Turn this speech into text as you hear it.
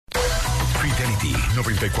Fidelity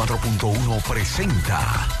 94.1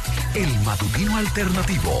 presenta El Matutino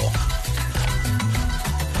Alternativo.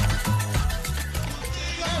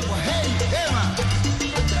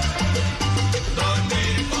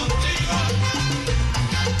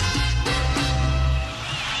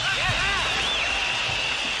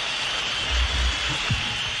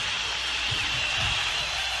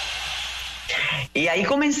 Y ahí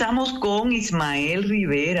comenzamos con Ismael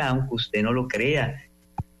Rivera, aunque usted no lo crea.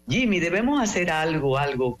 Jimmy, debemos hacer algo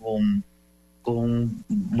con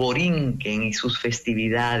Borinquen y sus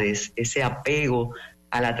festividades, ese apego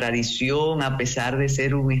a la tradición, a pesar de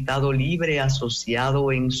ser un estado libre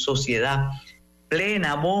asociado en sociedad.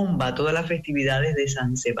 Plena bomba, todas las festividades de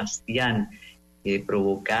San Sebastián que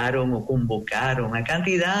provocaron o convocaron a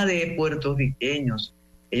cantidad de puertorriqueños.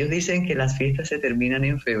 Ellos dicen que las fiestas se terminan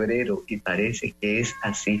en febrero y parece que es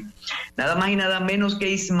así. Nada más y nada menos que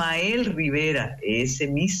Ismael Rivera, ese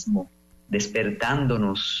mismo,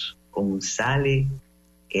 despertándonos con Sale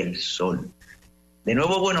el Sol. De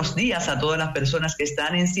nuevo, buenos días a todas las personas que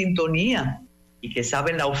están en sintonía y que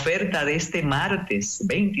saben la oferta de este martes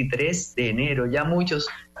 23 de enero. Ya muchos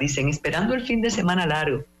dicen, esperando el fin de semana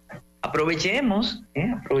largo. Aprovechemos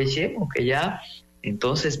que ya...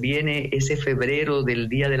 Entonces viene ese febrero del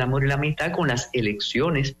Día del Amor y la Amistad con las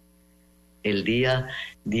elecciones, el día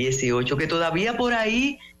 18, que todavía por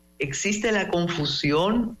ahí existe la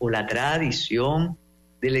confusión o la tradición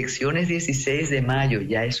de elecciones 16 de mayo.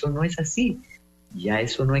 Ya eso no es así, ya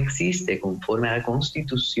eso no existe. Conforme a la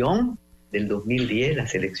Constitución del 2010,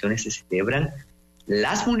 las elecciones se celebran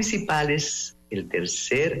las municipales el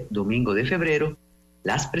tercer domingo de febrero,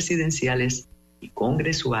 las presidenciales y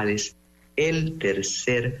congresuales el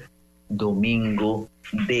tercer domingo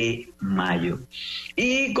de mayo.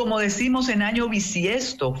 Y como decimos en año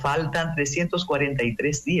bisiesto, faltan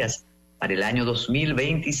 343 días para el año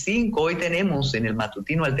 2025. Hoy tenemos en el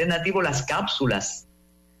Matutino Alternativo las cápsulas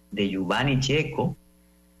de Giovanni Checo.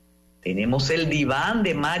 Tenemos el diván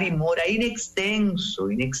de Mari Mora, inextenso.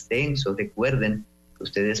 Recuerden que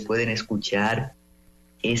ustedes pueden escuchar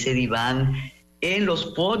ese diván en los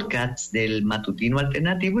podcasts del Matutino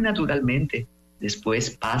Alternativo y naturalmente después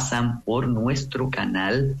pasan por nuestro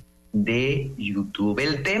canal de YouTube.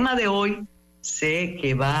 El tema de hoy sé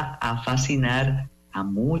que va a fascinar a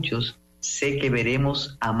muchos, sé que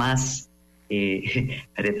veremos a más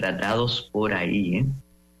retratados por ahí.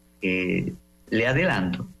 Le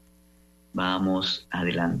adelanto, vamos a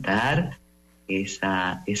adelantar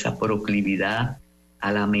esa proclividad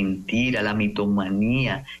a la mentira, a la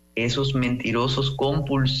mitomanía, esos mentirosos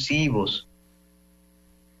compulsivos.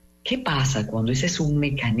 ¿Qué pasa cuando ese es un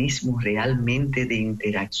mecanismo realmente de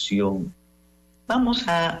interacción? Vamos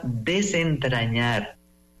a desentrañar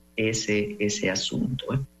ese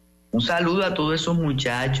asunto. Un saludo a todos esos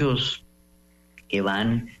muchachos que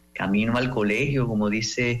van camino al colegio, como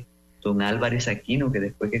dice don Álvarez Aquino, que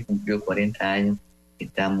después que cumplió 40 años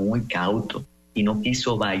está muy cauto y no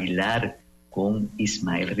quiso bailar con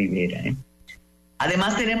Ismael Rivera.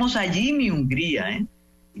 Además tenemos a Jimmy Hungría,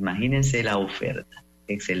 imagínense la oferta,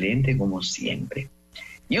 excelente como siempre.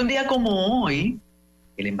 Y un día como hoy,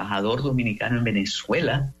 el embajador dominicano en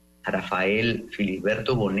Venezuela, Rafael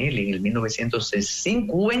Filiberto Bonelli, en el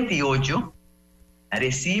 1958,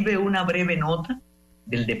 recibe una breve nota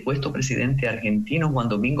del depuesto presidente argentino Juan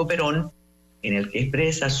Domingo Perón, en el que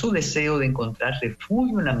expresa su deseo de encontrar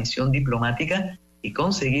refugio en la misión diplomática y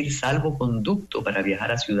conseguir salvoconducto para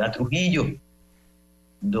viajar a Ciudad Trujillo,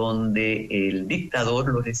 donde el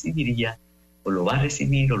dictador lo recibiría, o lo va a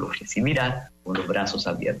recibir, o lo recibirá con los brazos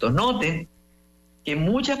abiertos. Noten que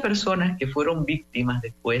muchas personas que fueron víctimas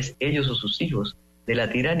después, ellos o sus hijos, de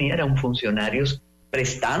la tiranía, eran funcionarios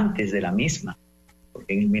prestantes de la misma,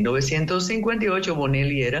 porque en 1958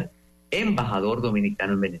 Bonelli era embajador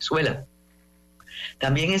dominicano en Venezuela.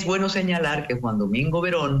 También es bueno señalar que Juan Domingo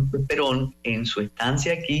Perón, en su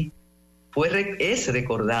estancia aquí, es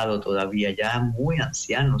recordado todavía, ya muy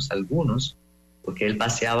ancianos algunos, porque él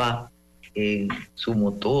paseaba en su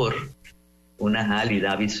motor, una Harley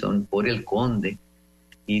Davidson, por el Conde,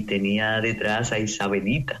 y tenía detrás a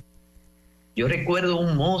Isabelita. Yo recuerdo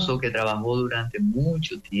un mozo que trabajó durante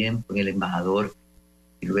mucho tiempo en el embajador,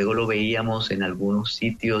 y luego lo veíamos en algunos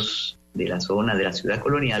sitios de la zona de la ciudad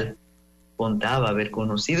colonial, contaba haber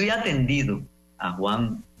conocido y atendido a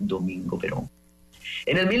Juan Domingo Perón.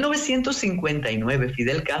 En el 1959,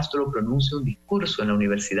 Fidel Castro pronuncia un discurso en la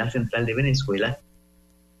Universidad Central de Venezuela,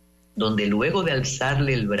 donde luego de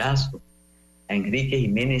alzarle el brazo a Enrique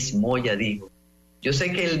Jiménez Moya dijo: yo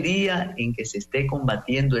sé que el día en que se esté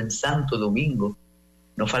combatiendo en Santo Domingo,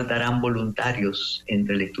 no faltarán voluntarios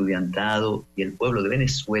entre el estudiantado y el pueblo de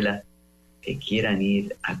Venezuela que quieran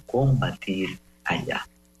ir a combatir allá.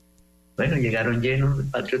 Bueno, llegaron llenos de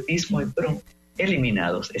patriotismo y fueron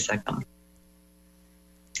eliminados exactamente.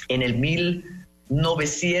 En el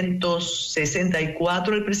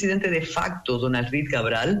 1964, el presidente de facto, Donald Reed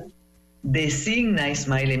Cabral, designa a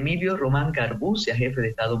Ismael Emilio Román Carbucia jefe de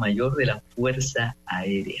Estado Mayor de la Fuerza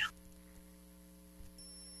Aérea.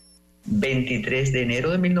 23 de enero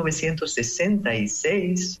de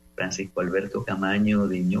 1966, Francisco Alberto Camaño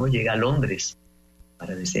Deñó llega a Londres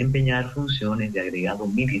para desempeñar funciones de agregado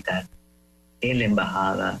militar en la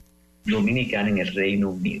Embajada Dominicana en el Reino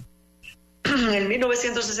Unido. En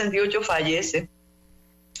 1968 fallece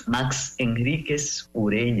Max Enríquez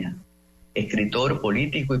Ureña, escritor,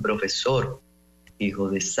 político y profesor, hijo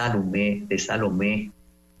de Salomé.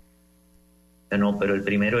 No, pero el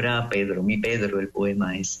primero era Pedro, mi Pedro, el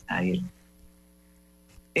poema es a él.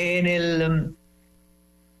 En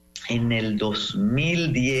el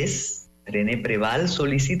 2010, René Preval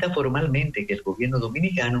solicita formalmente que el gobierno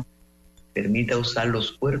dominicano permita usar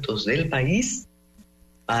los puertos del país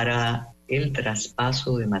para el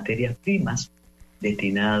traspaso de materias primas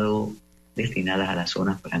destinadas a las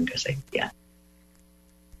zonas francas haitianas.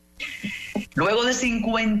 Luego de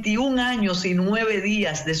 51 años y 9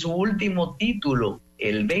 días de su último título,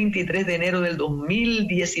 el 23 de enero del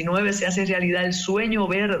 2019 se hace realidad el sueño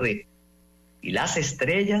verde y las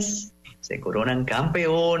estrellas se coronan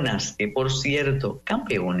campeonas, que por cierto,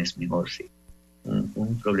 campeones mejor, sí,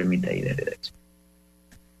 un problemita ahí de redacción,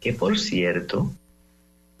 que por cierto,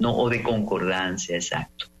 no, o de concordancia,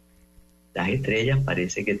 exacto. Las estrellas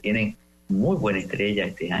parece que tienen muy buena estrella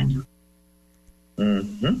este año.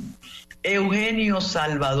 Eugenio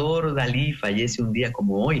Salvador Dalí fallece un día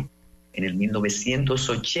como hoy, en el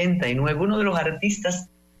 1989, uno de los artistas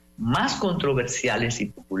más controversiales y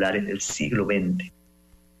populares del siglo XX.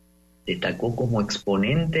 Destacó como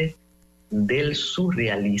exponente del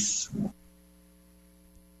surrealismo.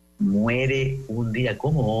 Muere un día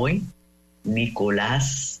como hoy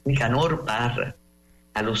Nicanor Parra,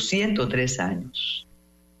 a los 103 años.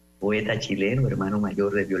 Poeta chileno, hermano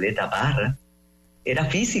mayor de Violeta Parra, era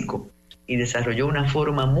físico y desarrolló una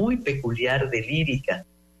forma muy peculiar de lírica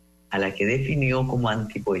a la que definió como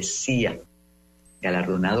antipoesía.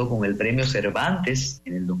 Galardonado con el Premio Cervantes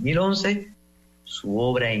en el 2011, su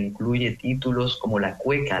obra incluye títulos como La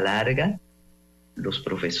Cueca Larga, Los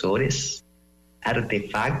Profesores,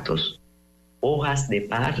 Artefactos, Hojas de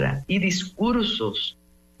Parra y Discursos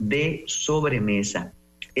de Sobremesa.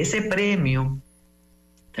 Ese premio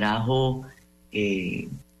trajo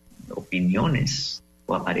opiniones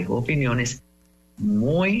o aparejó opiniones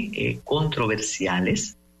muy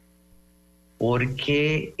controversiales,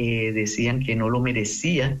 porque decían que no lo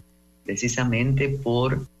merecía precisamente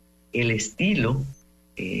por el estilo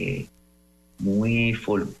muy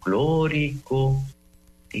folclórico,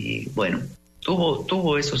 y bueno,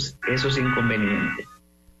 tuvo esos inconvenientes.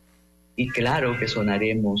 Y claro que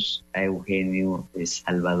sonaremos a Eugenio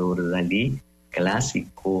Salvador Dalí,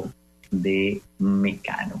 clásico de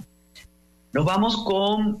Mecano. Nos vamos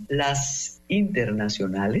con las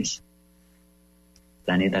internacionales.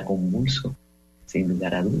 Planeta convulso, sin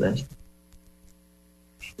lugar a dudas.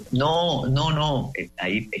 No.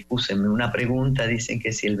 Ahí, escúchenme, una pregunta. Dicen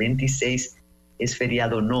que si el 26 es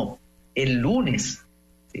feriado. No. El lunes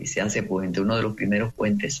sí, se hace puente, uno de los primeros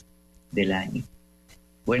puentes del año.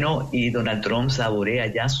 Bueno, y Donald Trump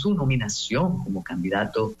saborea ya su nominación como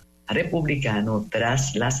candidato republicano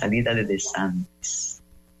tras la salida de DeSantis.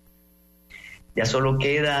 Ya solo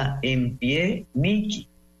queda en pie Nikki.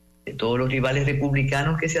 De todos los rivales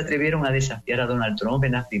republicanos que se atrevieron a desafiar a Donald Trump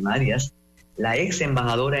en las primarias, la ex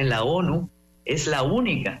embajadora en la ONU es la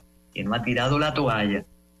única que no ha tirado la toalla.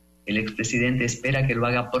 El expresidente espera que lo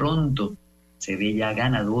haga pronto. Se ve ya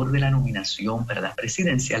ganador de la nominación para las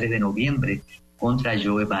presidenciales de noviembre contra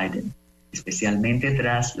Joe Biden, especialmente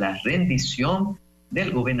tras la rendición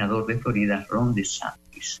del gobernador de Florida, Ron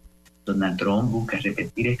DeSantis. Donald Trump busca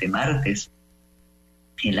repetir este martes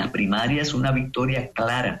en las primarias una victoria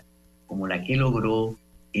clara como la que logró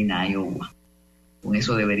en Iowa. Con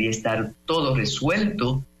eso debería estar todo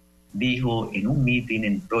resuelto, dijo en un meeting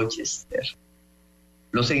en Rochester.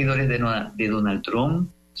 Los seguidores de Donald Trump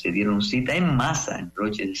se dieron cita en masa en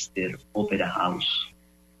Rochester Opera House.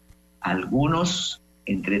 Algunos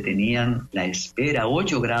entretenían la espera a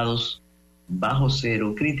 8 grados bajo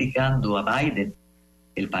cero, criticando a Biden.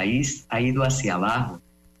 El país ha ido hacia abajo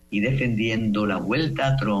y defendiendo la vuelta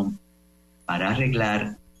a Trump para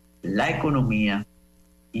arreglar la economía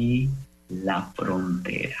y la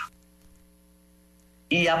frontera.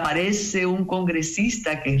 Y aparece un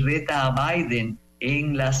congresista que reta a Biden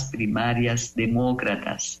en las primarias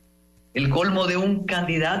demócratas. El colmo de un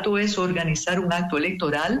candidato es organizar un acto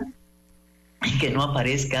electoral y que no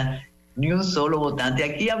aparezca ni un solo votante.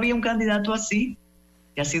 Aquí había un candidato así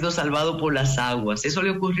que ha sido salvado por las aguas. Eso le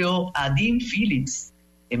ocurrió a Dean Phillips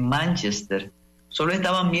en Manchester. Solo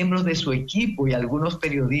estaban miembros de su equipo y algunos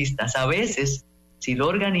periodistas. A veces, si lo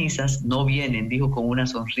organizas, no vienen, dijo con una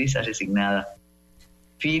sonrisa resignada.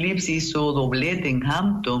 Phillips hizo doblete en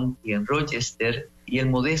Hampton y en Rochester, y el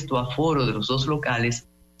modesto aforo de los dos locales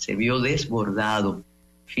se vio desbordado.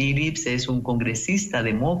 Phillips es un congresista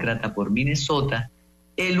demócrata por Minnesota,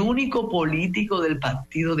 el único político del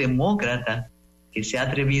Partido Demócrata que se ha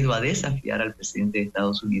atrevido a desafiar al presidente de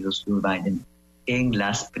Estados Unidos, Joe Biden, en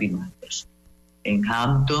las primarias. En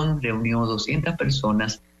Hampton reunió 200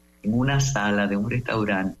 personas en una sala de un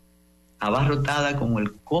restaurante abarrotada como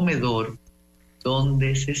el comedor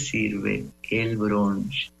donde se sirve el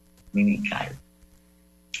brunch dominical.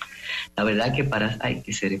 La verdad que hay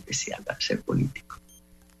que ser especial para ser político.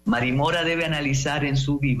 Mari Mora debe analizar en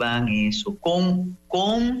su diván eso, con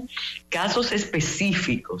casos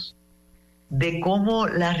específicos de cómo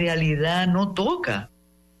la realidad no toca,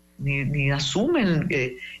 ni asumen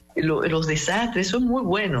los desastres. Eso es muy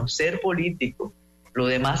bueno, ser político. Lo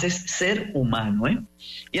demás es ser humano, ¿eh?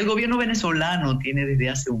 Y el gobierno venezolano tiene desde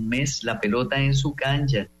hace un mes la pelota en su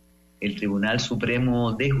cancha. El Tribunal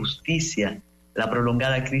Supremo de Justicia, la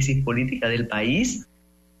prolongada crisis política del país,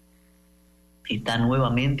 está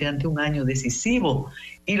nuevamente ante un año decisivo,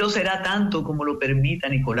 y lo será tanto como lo permita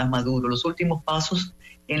Nicolás Maduro. Los últimos pasos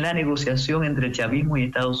en la negociación entre el chavismo y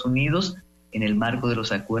Estados Unidos, en el marco de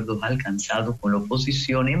los acuerdos alcanzados con la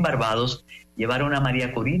oposición en Barbados, llevaron a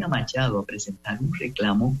María Corina Machado a presentar un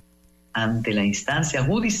reclamo ante la instancia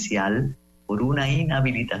judicial por una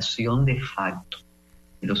inhabilitación de facto.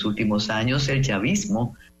 En los últimos años, el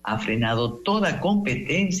chavismo ha frenado toda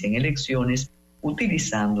competencia en elecciones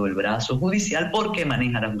utilizando el brazo judicial porque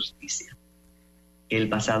maneja la justicia. El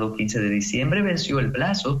pasado 15 de diciembre venció el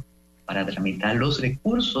plazo para tramitar los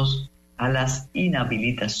recursos a las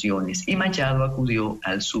inhabilitaciones y Machado acudió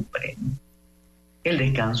al Supremo. El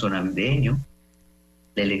descanso navideño,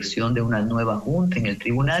 la elección de una nueva junta en el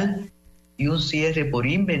tribunal y un cierre por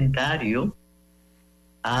inventario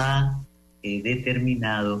ha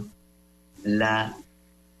determinado la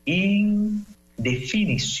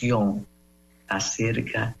indefinición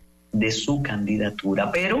acerca de su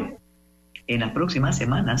candidatura. Pero en las próximas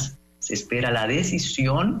semanas se espera la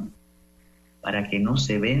decisión para que no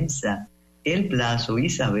se venza el plazo y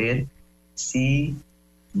saber si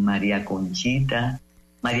María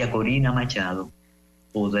Corina Machado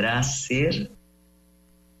podrá ser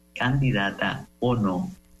candidata o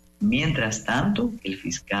no. Mientras tanto, el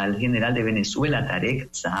fiscal general de Venezuela, Tarek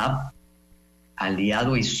Saab,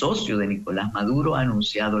 aliado y socio de Nicolás Maduro, ha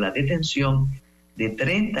anunciado la detención de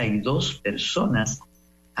 32 personas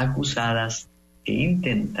acusadas de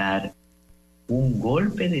intentar un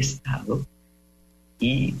golpe de Estado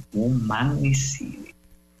y un magnicidio.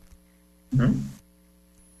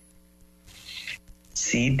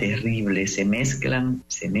 Sí, terrible. Se mezclan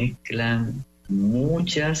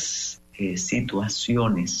muchas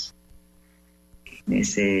situaciones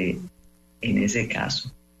en ese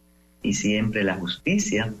caso. Y siempre la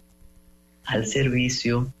justicia al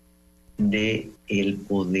servicio del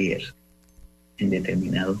poder en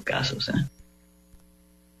determinados casos.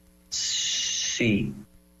 Sí.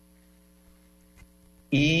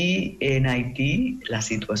 Y en Haití la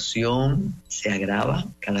situación se agrava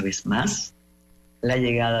cada vez más. La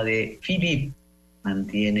llegada de Philippe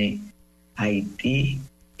mantiene Haití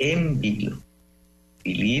en vilo.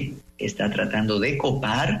 Philippe está tratando de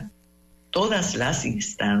copar todas las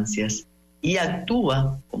instancias y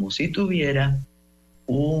actúa como si tuviera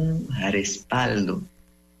un respaldo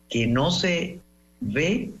que no se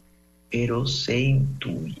ve, pero se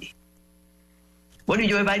intuye. Bueno,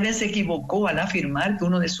 y Joe Biden se equivocó al afirmar que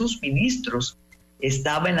uno de sus ministros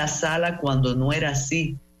estaba en la sala cuando no era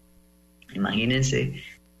así. Imagínense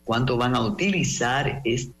cuánto van a utilizar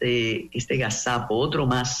este gazapo, otro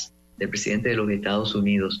más del presidente de los Estados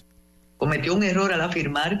Unidos. Cometió un error al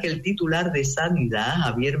afirmar que el titular de Sanidad,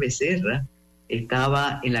 Javier Becerra,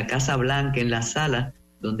 estaba en la Casa Blanca, en la sala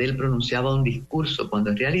donde él pronunciaba un discurso,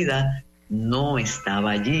 cuando en realidad no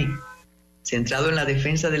estaba allí. Centrado en la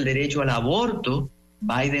defensa del derecho al aborto,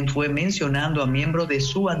 Biden fue mencionando a miembros de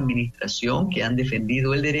su administración que han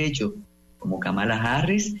defendido el derecho, como Kamala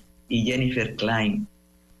Harris y Jennifer Klein.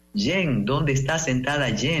 Jen, ¿dónde está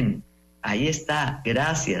sentada Jen? Ahí está,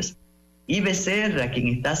 gracias. Y Becerra, quien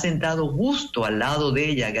está sentado justo al lado de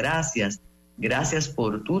ella, gracias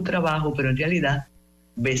por tu trabajo, pero en realidad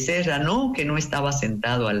Becerra que no estaba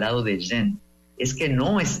sentado al lado de Jen, es que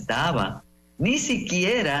no estaba, ni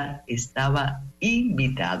siquiera estaba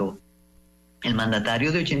invitado. El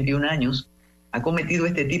mandatario de 81 años ha cometido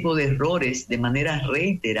este tipo de errores de manera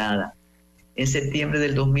reiterada. En septiembre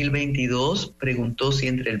del 2022 preguntó si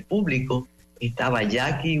entre el público estaba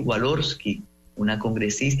Jackie Walorski, una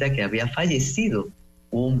congresista que había fallecido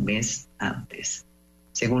un mes antes.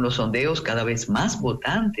 Según los sondeos, cada vez más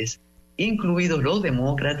votantes, incluidos los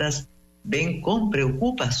demócratas, ven con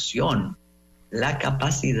preocupación la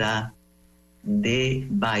capacidad de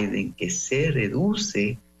Biden, que se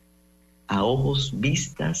reduce a ojos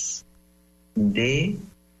vistas de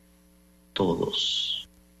todos.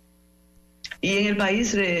 Y en el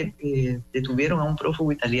país detuvieron a un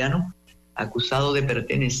prófugo italiano acusado de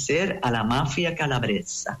pertenecer a la mafia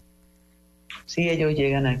calabresa. Sí, ellos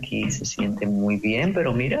llegan aquí y se sienten muy bien,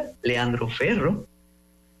 pero mira, Leandro Ferro,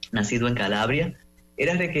 nacido en Calabria,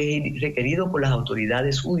 era requerido por las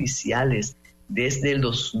autoridades judiciales desde el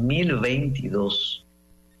 2022.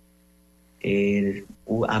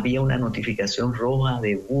 Había una notificación roja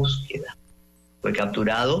de búsqueda. Fue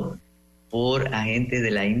capturado por agentes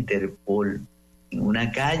de la Interpol en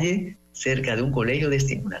una calle cerca de un colegio de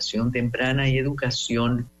estimulación temprana y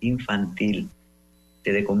educación infantil.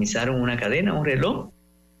 Le decomisaron una cadena, un reloj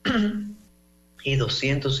y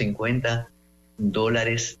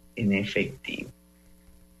 $250 en efectivo.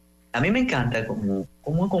 A mí me encanta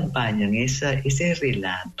cómo acompañan ese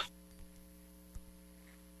relato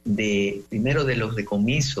primero de los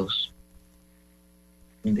decomisos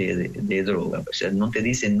de droga. O sea, no te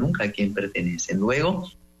dicen nunca a quién pertenecen. Luego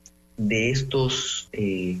de estas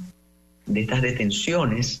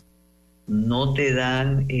detenciones no te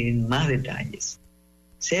dan más detalles.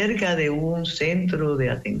 Cerca de un centro de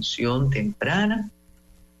atención temprana,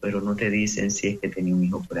 pero no te dicen si es que tenía un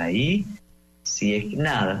hijo por ahí, si es que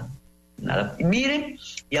nada. Y miren,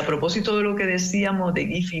 y a propósito de lo que decíamos de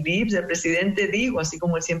Guy Philippe, el presidente dijo, así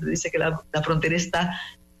como él siempre dice que la frontera está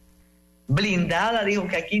blindada, dijo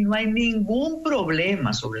que aquí no hay ningún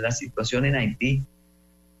problema sobre la situación en Haití.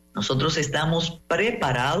 Nosotros estamos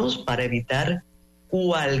preparados para evitar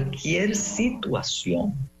cualquier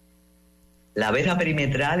situación. La verja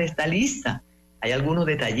perimetral está lista. Hay algunos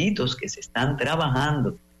detallitos que se están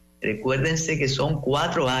trabajando. Recuérdense que son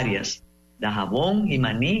 4 áreas: Dajabón,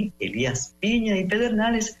 Jimaní, Elías Piña y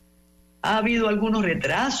Pedernales. Ha habido algunos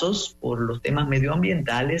retrasos por los temas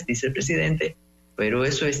medioambientales, dice el presidente, pero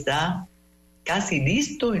eso está casi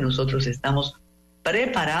listo y nosotros estamos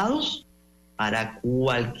preparados para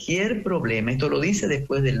cualquier problema. Esto lo dice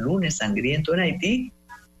después del lunes sangriento en Haití,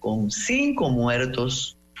 con 5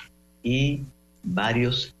 muertos y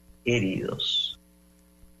varios heridos.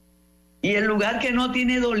 Y el lugar que no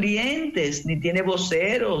tiene dolientes, ni tiene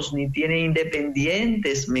voceros, ni tiene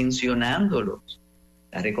independientes mencionándolos.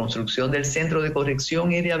 La reconstrucción del Centro de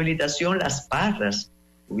Corrección y Rehabilitación Las Parras,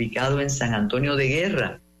 ubicado en San Antonio de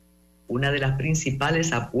Guerra, una de las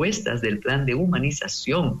principales apuestas del plan de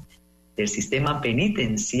humanización del sistema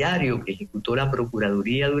penitenciario que ejecutó la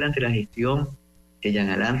Procuraduría durante la gestión de Jean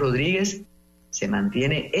Alain Rodríguez, se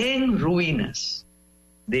mantiene en ruinas.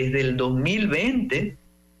 Desde el 2020,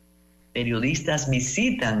 periodistas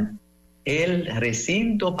visitan el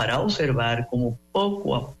recinto para observar cómo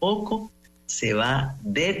poco a poco se va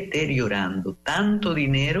deteriorando. Tanto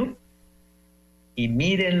dinero y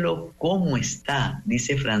mírenlo cómo está,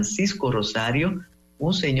 dice Francisco Rosario,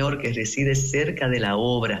 un señor que reside cerca de la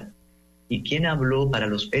obra y quien habló para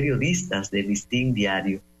los periodistas del Listín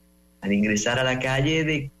Diario. Al ingresar a la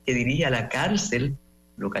calle que dirige a la cárcel,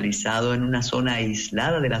 localizado en una zona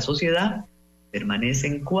aislada de la sociedad,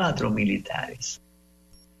 permanecen 4 militares.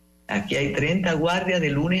 Aquí hay 30 guardias de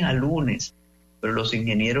lunes a lunes, pero los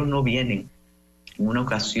ingenieros no vienen. En una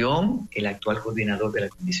ocasión, el actual coordinador de la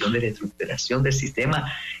Comisión de Reestructuración del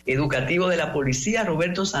Sistema Educativo de la Policía,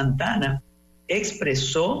 Roberto Santana,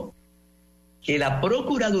 expresó que la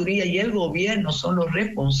Procuraduría y el gobierno son los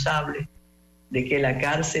responsables de que la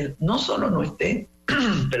cárcel no solo no esté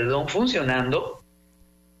funcionando,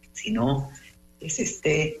 sino que se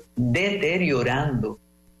esté deteriorando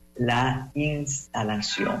la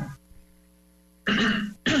instalación.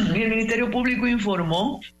 El Ministerio Público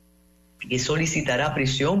informó que solicitará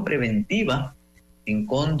prisión preventiva en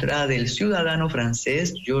contra del ciudadano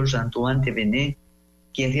francés Georges Antoine Thévenet,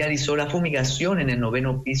 quien realizó la fumigación en el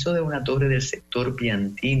 9º piso de una torre del sector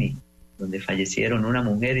Piantini, donde fallecieron una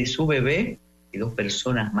mujer y su bebé, y 2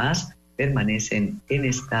 personas más permanecen en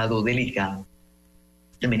estado delicado.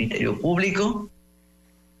 El Ministerio Público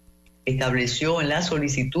estableció en la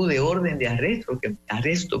solicitud de orden de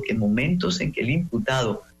arresto que en momentos en que el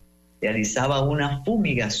imputado realizaba una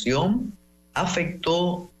fumigación,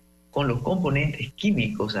 afectó con los componentes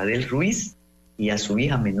químicos Adel Ruiz y a su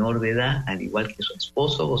hija menor de edad, al igual que su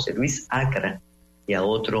esposo José Luis Acra, y a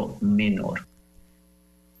otro menor.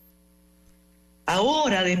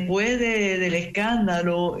 Ahora, después del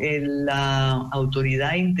escándalo, la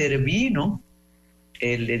autoridad intervino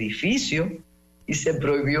el edificio y se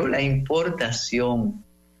prohibió la importación.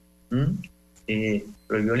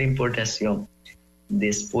 Prohibió la importación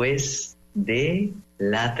después de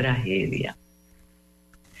la tragedia.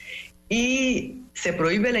 Y se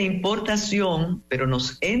prohíbe la importación, pero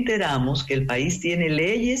nos enteramos que el país tiene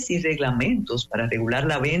leyes y reglamentos para regular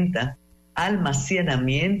la venta,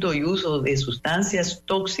 almacenamiento y uso de sustancias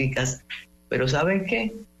tóxicas, pero ¿saben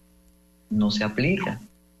qué? No se aplica,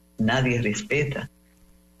 nadie respeta.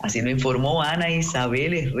 Así lo informó Ana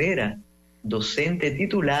Isabel Herrera, docente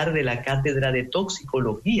titular de la Cátedra de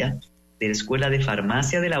Toxicología de la Escuela de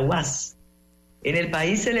Farmacia de la UAS. En el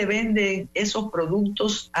país se le venden esos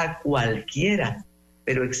productos a cualquiera,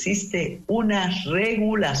 pero existe una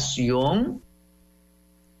regulación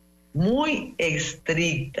muy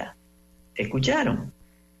estricta. ¿Escucharon?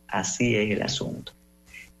 Así es el asunto.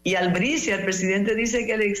 Y Albricia, el presidente, dice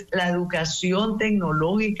que la educación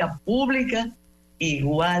tecnológica pública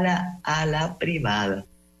iguala a la privada.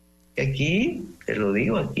 Aquí, te lo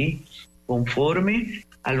digo aquí, conforme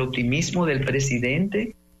al optimismo del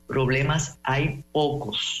presidente, problemas hay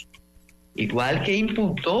pocos. Igual que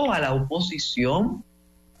imputó a la oposición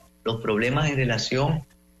los problemas en relación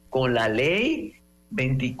con la ley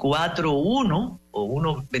 24.1 o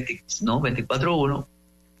 24.1,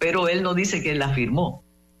 pero él no dice que él la firmó,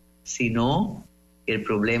 sino que el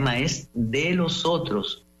problema es de los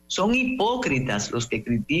otros. Son hipócritas los que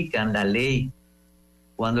critican la ley.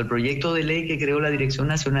 Cuando el proyecto de ley que creó la Dirección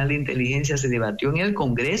Nacional de Inteligencia se debatió en el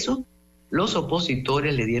Congreso, los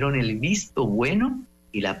opositores le dieron el visto bueno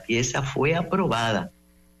y la pieza fue aprobada.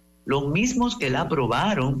 Los mismos que la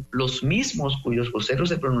aprobaron, los mismos cuyos voceros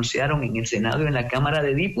se pronunciaron en el Senado y en la Cámara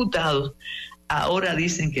de Diputados, ahora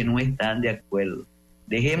dicen que no están de acuerdo.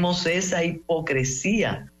 Dejemos esa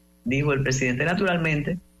hipocresía, dijo el presidente.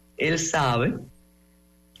 Naturalmente, él sabe,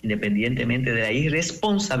 independientemente de la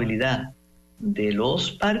irresponsabilidad de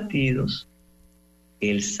los partidos,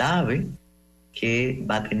 él sabe que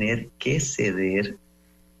va a tener que ceder,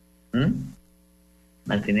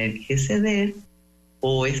 va a tener que ceder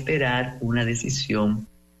o esperar una decisión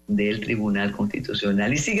del Tribunal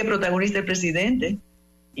Constitucional. Y sigue protagonista el presidente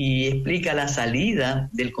y explica la salida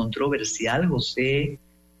del controversial José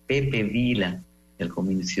Pepe Vila, el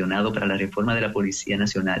comisionado para la reforma de la Policía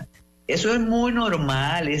Nacional. Eso es muy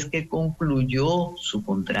normal, es que concluyó su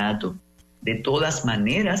contrato. De todas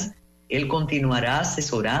maneras, él continuará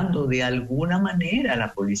asesorando de alguna manera a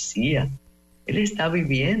la policía. Él está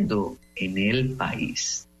viviendo en el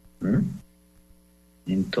país.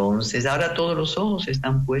 Entonces, ahora todos los ojos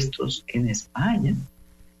están puestos en España,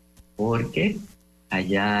 porque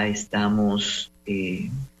allá estamos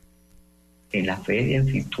en la feria, en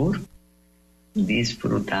Fitur,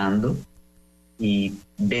 disfrutando y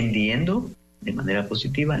vendiendo de manera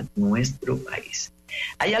positiva nuestro país.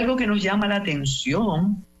 Hay algo que nos llama la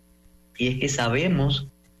atención, y es que sabemos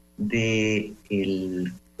de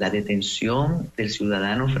la detención del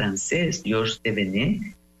ciudadano francés Georges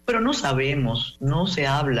Devenet, pero no sabemos, no se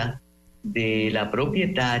habla de la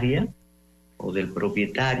propietaria o del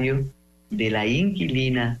propietario, de la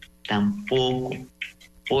inquilina tampoco,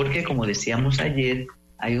 porque como decíamos ayer,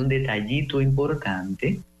 hay un detallito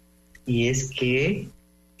importante, y es que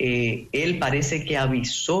él parece que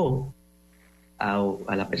avisó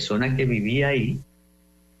a la persona que vivía ahí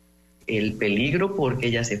el peligro, porque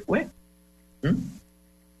ella se fue.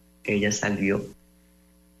 Ella salió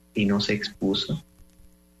y no se expuso.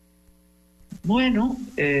 Bueno,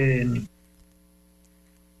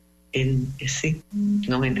 sí,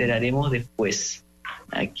 nos enteraremos después.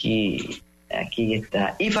 Aquí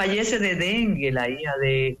está. Y fallece de dengue la hija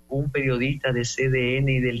de un periodista de CDN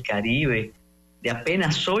y del Caribe, de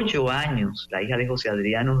apenas 8 años, la hija de José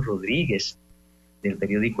Adriano Rodríguez, del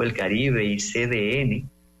periódico El Caribe y CDN,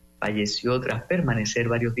 falleció tras permanecer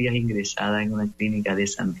varios días ingresada en una clínica de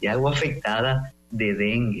Santiago afectada de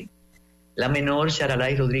dengue. La menor,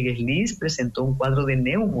 Charalay Rodríguez Liz, presentó un cuadro de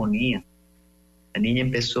neumonía. La niña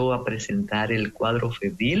empezó a presentar el cuadro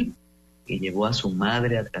febril y llevó a su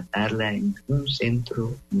madre a tratarla en un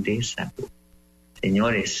centro de salud.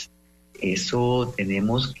 Señores, eso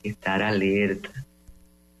tenemos que estar alerta,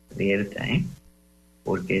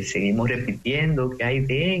 porque seguimos repitiendo que hay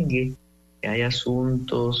dengue, que hay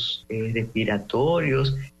asuntos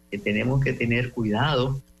respiratorios, que tenemos que tener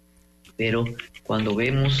cuidado, pero cuando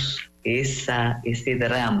vemos ese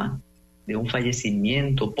drama de un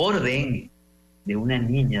fallecimiento por dengue de una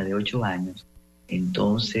niña de 8 años,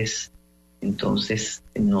 entonces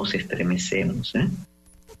nos estremecemos.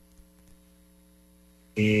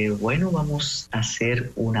 Bueno, vamos a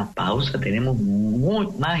hacer una pausa. Tenemos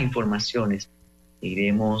más informaciones.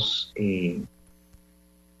 Iremos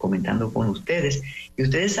comentando con ustedes. Y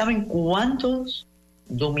ustedes saben cuántos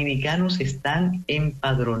dominicanos están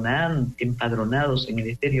empadronados en el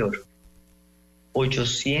exterior.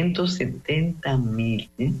 870,000.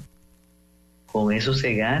 Con eso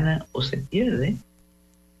se gana o se pierde.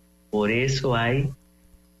 Por eso hay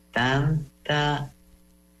tanto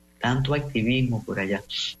activismo por allá.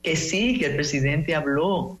 Que sí, que el presidente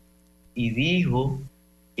habló y dijo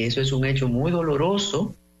que eso es un hecho muy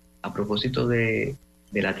doloroso a propósito de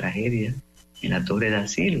la tragedia en la Torre da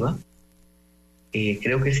Silva.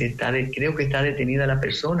 Creo que está detenida la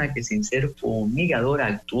persona que sin ser fumigadora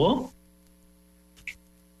actuó.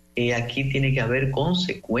 Aquí tiene que haber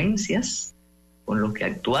consecuencias con los que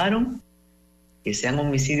actuaron. Que sean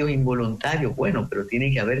homicidios involuntarios, bueno, pero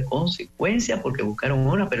tiene que haber consecuencias porque buscaron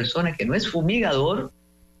a una persona que no es fumigador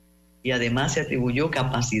y además se atribuyó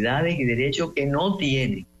capacidades y derechos que no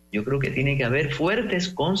tiene. Yo creo que tiene que haber fuertes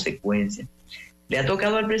consecuencias. Le ha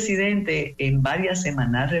tocado al presidente en varias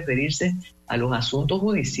semanas referirse a los asuntos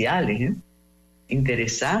judiciales.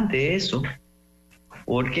 Interesante eso,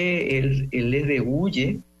 porque él le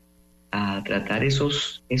rehuye a tratar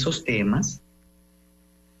esos temas,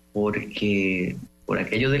 porque por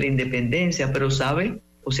aquello de la independencia, pero sabe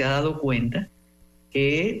o se ha dado cuenta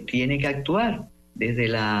que tiene que actuar desde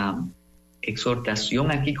la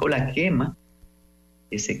exhortación aquí con la quema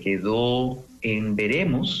que se quedó en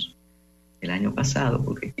veremos el año pasado,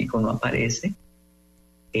 porque Kiko no aparece,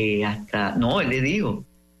 él le dijo,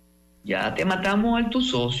 ya te matamos a tu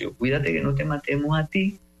socio, cuídate que no te matemos a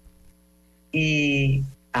ti, y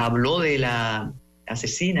habló de la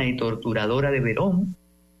asesina y torturadora de Verón,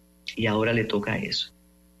 y ahora le toca eso.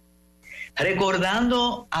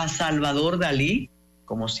 Recordando a Salvador Dalí,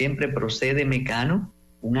 como siempre procede Mecano,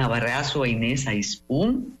 un abrazo a Inés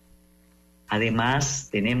Aispún. Además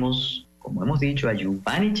tenemos, como hemos dicho, a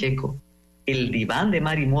Yumpani Checo, el diván de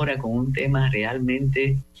Mari Mora con un tema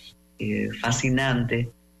realmente fascinante,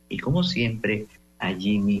 y como siempre a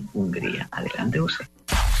Jimmy Hungría. Adelante, José.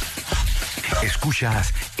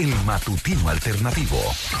 Escuchas el matutino alternativo.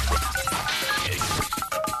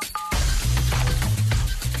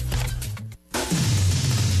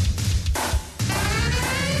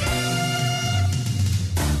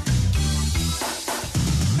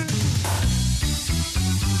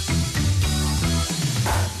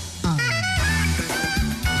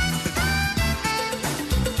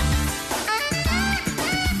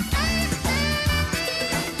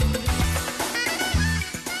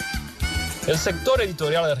 El sector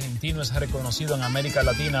editorial argentino es reconocido en América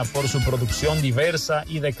Latina por su producción diversa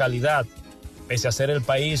y de calidad. Pese a ser el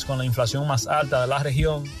país con la inflación más alta de la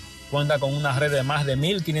región, cuenta con una red de más de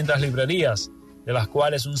 1.500 librerías, de las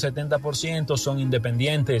cuales un 70% son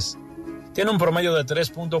independientes. Tiene un promedio de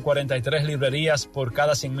 3.43 librerías por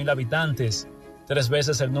cada 100.000 habitantes, 3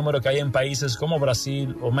 veces el número que hay en países como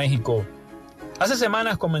Brasil o México. Hace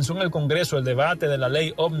semanas comenzó en el Congreso el debate de la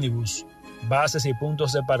ley Ómnibus, bases y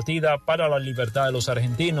puntos de partida para la libertad de los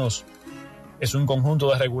argentinos. Es un conjunto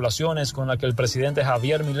de regulaciones con la que el presidente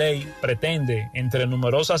Javier Milei pretende, entre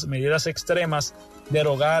numerosas medidas extremas,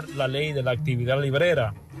 derogar la ley de la actividad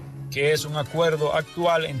librera, que es un acuerdo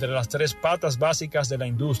actual entre las 3 patas básicas de la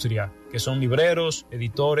industria, que son libreros,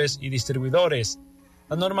 editores y distribuidores.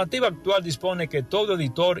 La normativa actual dispone que todo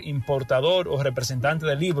editor, importador o representante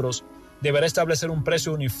de libros deberá establecer un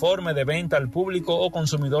precio uniforme de venta al público o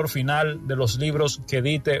consumidor final de los libros que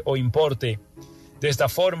edite o importe. De esta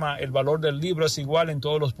forma, el valor del libro es igual en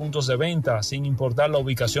todos los puntos de venta, sin importar la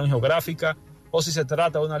ubicación geográfica o si se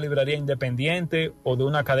trata de una librería independiente o de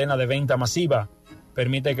una cadena de venta masiva.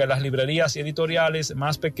 Permite que las librerías editoriales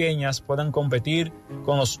más pequeñas puedan competir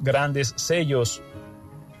con los grandes sellos.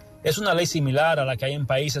 Es una ley similar a la que hay en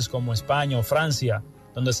países como España o Francia,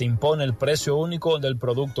 donde se impone el precio único del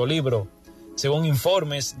producto libro. Según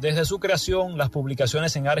informes, desde su creación, las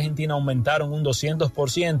publicaciones en Argentina aumentaron un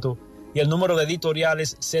 200% y el número de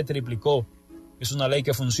editoriales se triplicó. Es una ley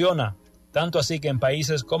que funciona, tanto así que en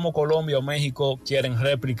países como Colombia o México quieren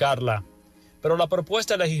replicarla. Pero la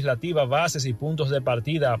propuesta legislativa Bases y Puntos de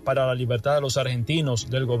Partida para la Libertad de los Argentinos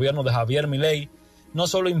del gobierno de Javier Milei no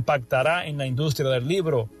solo impactará en la industria del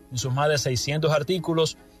libro, en sus más de 600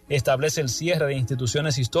 artículos, establece el cierre de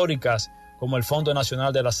instituciones históricas como el Fondo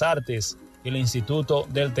Nacional de las Artes y el Instituto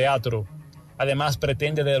del Teatro. Además,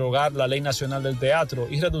 pretende derogar la Ley Nacional del Teatro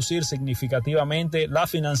y reducir significativamente la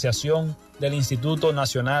financiación del Instituto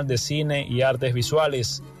Nacional de Cine y Artes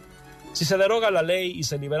Visuales. Si se deroga la ley y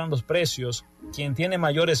se liberan los precios, quien tiene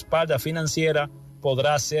mayor espalda financiera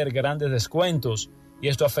podrá hacer grandes descuentos, y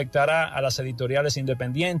esto afectará a las editoriales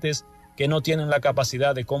independientes que no tienen la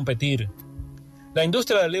capacidad de competir. La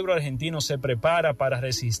industria del libro argentino se prepara para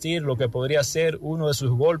resistir lo que podría ser uno de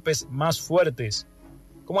sus golpes más fuertes.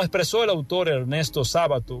 Como expresó el autor Ernesto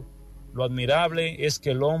Sábato, lo admirable es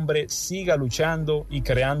que el hombre siga luchando y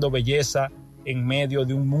creando belleza en medio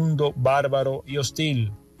de un mundo bárbaro y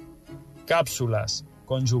hostil. Cápsulas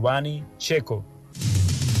con Giovanni Checo.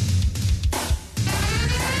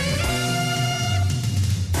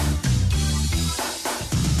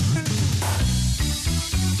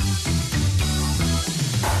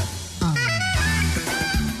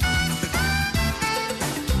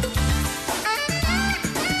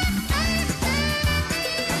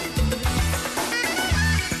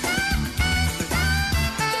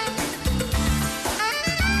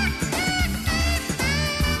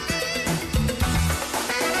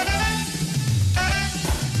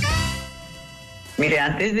 Mire,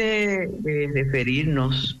 antes de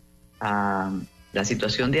referirnos a la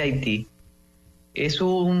situación de Haití, es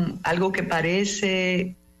algo que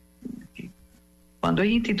parece, cuando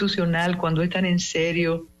es institucional, cuando es tan en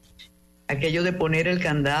serio, aquello de poner el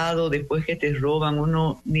candado después que te roban,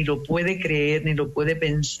 uno ni lo puede creer, ni lo puede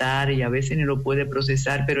pensar y a veces ni lo puede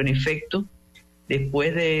procesar, pero en efecto,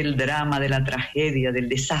 después del drama, de la tragedia, del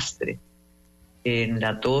desastre en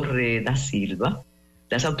la Torre da Silva,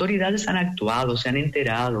 las autoridades han actuado, se han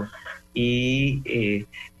enterado y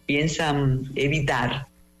piensan evitar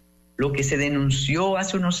lo que se denunció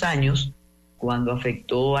hace unos años cuando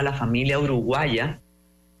afectó a la familia uruguaya,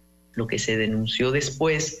 lo que se denunció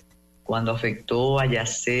después cuando afectó a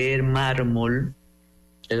Yacer Mármol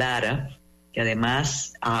Lara, que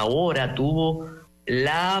además ahora tuvo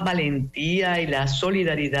la valentía y la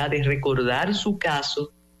solidaridad de recordar su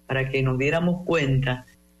caso para que nos diéramos cuenta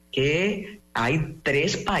que hay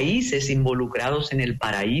 3 países involucrados en el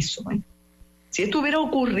paraíso. Si esto hubiera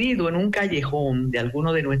ocurrido en un callejón de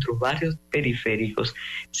alguno de nuestros barrios periféricos,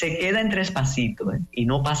 se queda en 3 pasitos y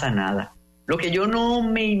no pasa nada. Lo que yo no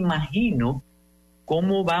me imagino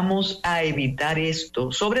cómo vamos a evitar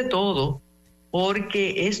esto, sobre todo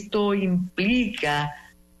porque esto implica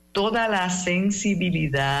toda la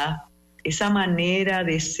sensibilidad, esa manera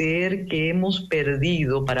de ser que hemos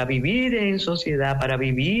perdido para vivir en sociedad, para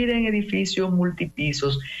vivir en edificios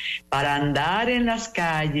multipisos, para andar en las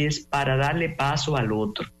calles, para darle paso al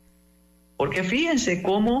otro. Porque fíjense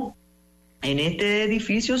cómo en este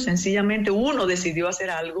edificio sencillamente uno decidió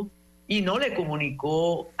hacer algo y no le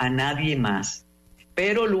comunicó a nadie más.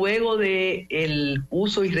 Pero luego del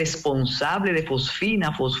uso irresponsable de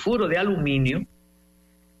fosfina, fosfuro de aluminio,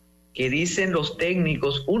 que dicen los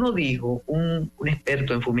técnicos, uno dijo, un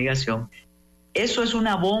experto en fumigación, eso es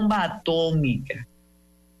una bomba atómica,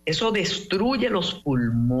 eso destruye los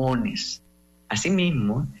pulmones, así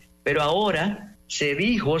mismo, pero ahora se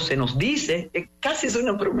nos dice, que casi es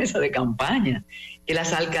una promesa de campaña, que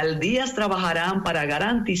las alcaldías trabajarán para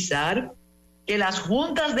garantizar que las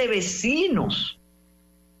juntas de vecinos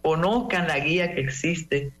conozcan la guía que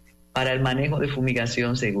existe para el manejo de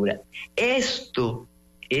fumigación segura. Esto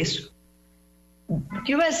es,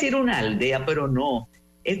 yo iba a decir una aldea, pero no,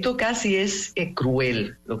 esto casi es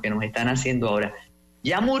cruel lo que nos están haciendo ahora.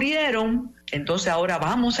 Ya murieron, entonces ahora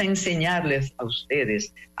vamos a enseñarles a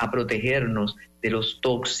ustedes a protegernos de los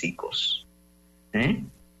tóxicos.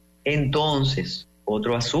 Entonces,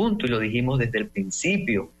 otro asunto, y lo dijimos desde el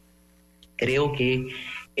principio, creo que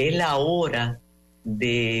es la hora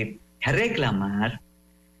de reclamar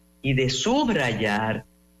y de subrayar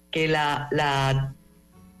que la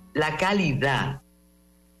calidad,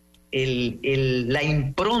 la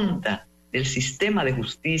impronta del sistema de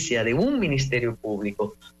justicia, de un ministerio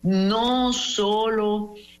público, no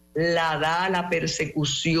solo la da la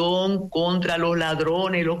persecución contra los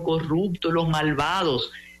ladrones, los corruptos, los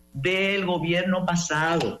malvados del gobierno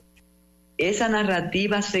pasado. Esa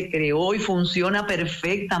narrativa se creó y funciona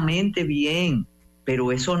perfectamente bien,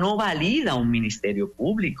 pero eso no valida un ministerio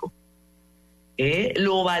público.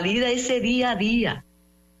 Lo valida ese día a día.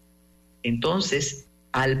 Entonces,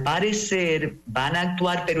 al parecer van a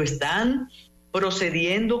actuar, pero están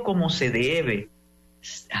procediendo como se debe,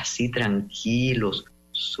 así tranquilos,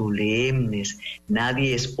 solemnes,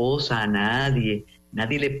 nadie esposa a nadie,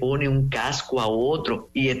 nadie le pone un casco a otro,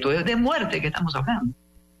 y esto es de muerte que estamos hablando.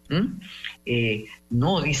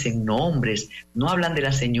 No dicen nombres, no hablan de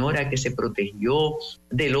la señora que se protegió,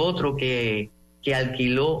 del otro que que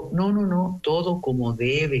alquiló. No, todo como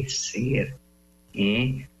debe ser,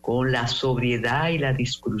 con la sobriedad y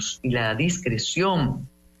la discreción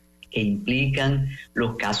que implican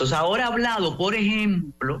los casos. Ahora ha hablado, por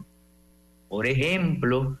ejemplo,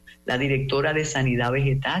 la directora de Sanidad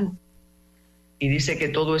Vegetal, y dice que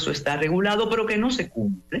todo eso está regulado, pero que no se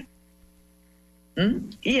cumple.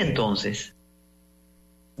 Y entonces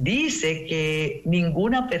dice que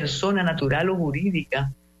ninguna persona natural o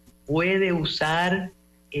jurídica puede usar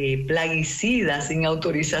plaguicidas sin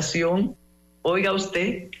autorización. Oiga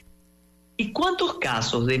usted, ¿y cuántos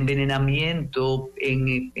casos de envenenamiento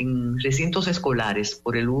en recintos escolares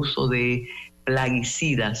por el uso de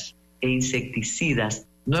plaguicidas e insecticidas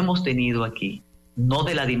no hemos tenido aquí? No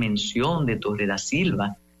de la dimensión de Torre da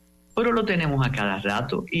Silva, pero lo tenemos a cada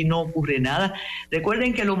rato y no ocurre nada.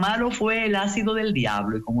 Recuerden que lo malo fue el ácido del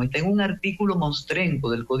diablo, y como está en un artículo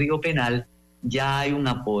monstrenco del Código Penal, ya hay un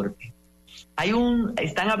aporte.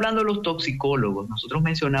 Están hablando los toxicólogos. Nosotros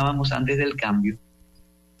mencionábamos antes del cambio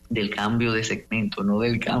de segmento, no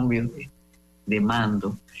del cambio de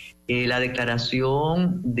mando. La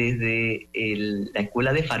declaración desde la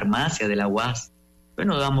Escuela de Farmacia de la UAS,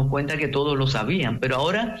 nos damos cuenta que todos lo sabían, pero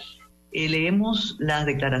ahora leemos las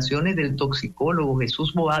declaraciones del toxicólogo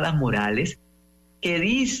Jesús Boadas Morales, que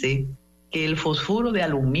dice que el fosfuro de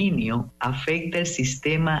aluminio afecta el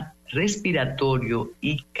sistema respiratorio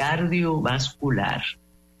y cardiovascular.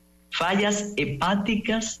 Fallas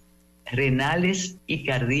hepáticas, renales y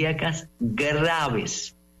cardíacas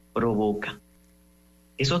graves provoca.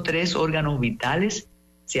 Esos 3 órganos vitales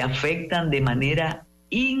se afectan de manera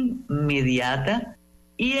inmediata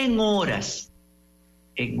y en horas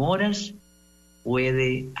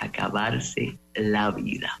puede acabarse la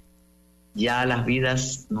vida. Ya las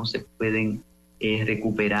vidas no se pueden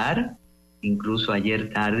recuperar. Incluso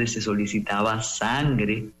ayer tarde se solicitaba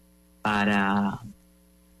sangre para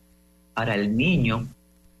el niño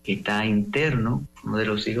que está interno, uno de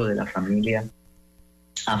los hijos de la familia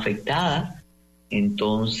afectada.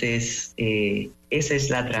 Entonces, esa es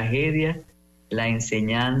la tragedia, la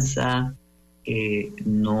enseñanza.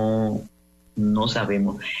 No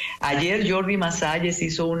sabemos. Ayer Jordi Masalles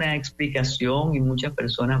hizo una explicación y muchas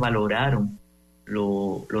personas valoraron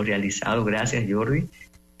lo realizado. Gracias, Jordi.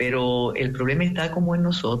 Pero el problema está como en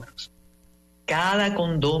nosotros. Cada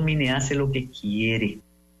condómine hace lo que quiere.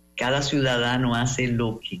 Cada ciudadano hace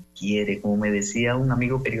lo que quiere. Como me decía un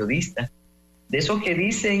amigo periodista, de esos que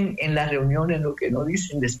dicen en las reuniones lo que no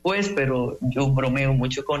dicen después, pero yo bromeo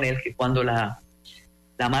mucho con él, que cuando la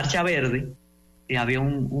Marcha Verde, había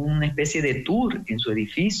una especie de tour en su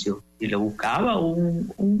edificio y lo buscaba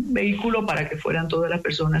un vehículo para que fueran todas las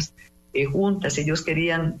personas juntas.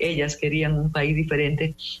 Ellas querían un país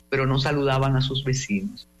diferente, pero no saludaban a sus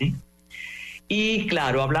vecinos. Y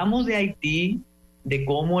claro, hablamos de Haití, de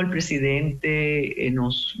cómo el presidente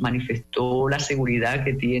nos manifestó la seguridad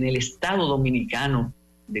que tiene el Estado dominicano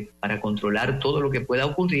para controlar todo lo que pueda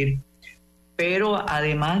ocurrir, pero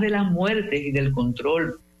además de las muertes y del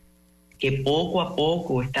control que poco a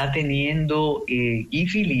poco está teniendo Guy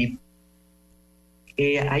Philippe,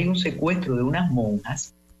 hay un secuestro de unas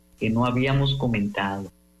monjas que no habíamos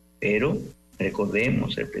comentado, pero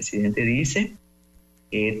recordemos, el presidente dice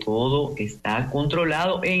que todo está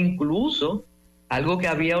controlado, e incluso algo que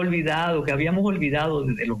habíamos olvidado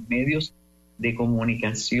desde los medios de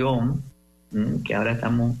comunicación, que ahora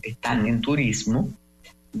están en turismo.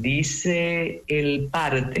 Dice el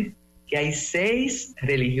parte que hay 6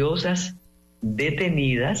 religiosas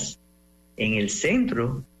detenidas en el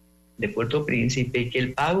centro de Puerto Príncipe y que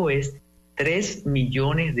el pago es $3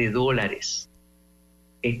 millones.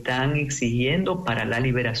 Están exigiendo para la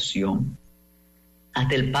liberación.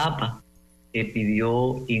 Hasta el Papa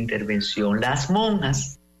pidió intervención. Las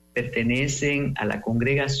monjas pertenecen a la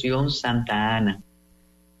congregación Santa Ana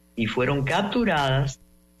y fueron capturadas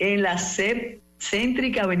en la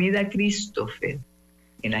céntrica avenida Christopher,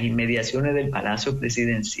 en las inmediaciones del Palacio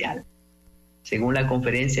Presidencial. Según la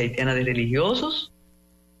Conferencia Haitiana de Religiosos,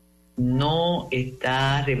 no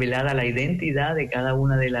está revelada la identidad de cada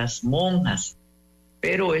una de las monjas,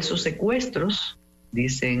 pero esos secuestros,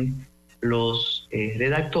 dicen los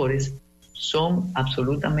redactores, son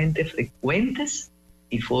absolutamente frecuentes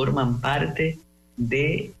y forman parte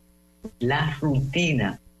de la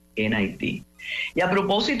rutina en Haití. Y a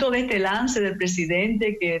propósito de este lance del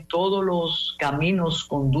presidente, que todos los caminos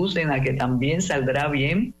conducen a que también saldrá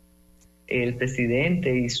bien, el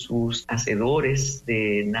presidente y sus hacedores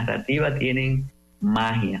de narrativa tienen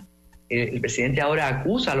magia. El presidente ahora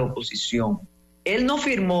acusa a la oposición.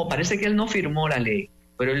 Parece que él no firmó la ley,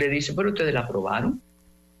 pero él le dice, pero ustedes la aprobaron.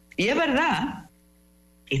 Y es verdad,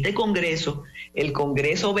 Este Congreso, el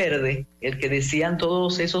Congreso Verde, el que decían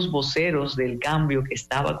todos esos voceros del cambio, que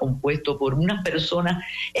estaba compuesto por unas personas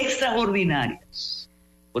extraordinarias,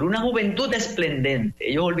 por una juventud esplendente.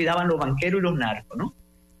 Ellos olvidaban los banqueros y los narcos, ¿no?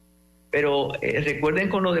 Pero recuerden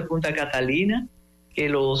con lo de Punta Catalina, que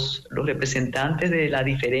los representantes de la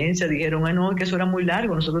diferencia dijeron, no, que eso era muy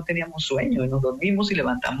largo, nosotros teníamos sueño y nos dormimos y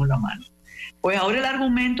levantamos la mano. Pues ahora el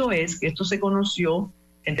argumento es que esto se conoció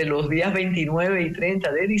entre los días 29 y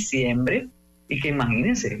 30 de diciembre, y que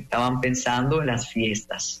imagínense, estaban pensando en las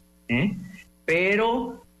fiestas,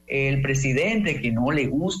 pero el presidente, que no le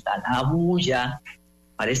gusta la bulla,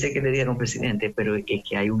 parece que le dijeron, presidente, pero es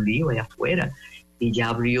que hay un lío allá afuera, y ya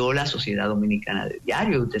abrió la Sociedad Dominicana de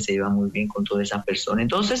Diario, usted se lleva muy bien con todas esas personas.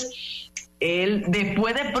 Entonces, él,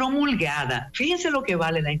 después de promulgada, fíjense lo que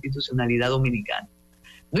vale la institucionalidad dominicana.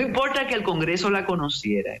 No importa que el Congreso la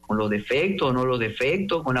conociera, con los defectos o no los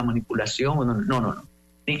defectos, con la manipulación, o no.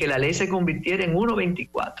 Ni que la ley se convirtiera en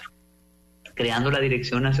 1.24, creando la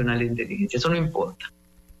Dirección Nacional de Inteligencia. Eso no importa.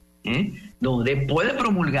 No, después de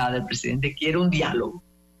promulgada, el presidente quiere un diálogo.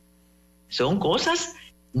 Son cosas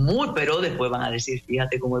pero después van a decir,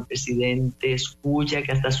 fíjate cómo el presidente escucha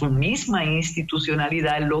que hasta su misma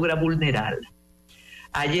institucionalidad logra vulnerarla.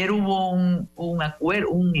 Ayer hubo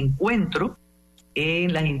un encuentro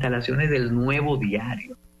en las instalaciones del Nuevo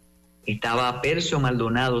Diario. Estaba Percio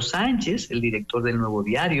Maldonado Sánchez, el director del Nuevo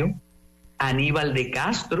Diario, Aníbal de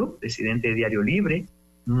Castro, presidente de Diario Libre,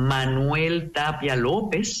 Manuel Tapia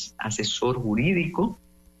López, asesor jurídico,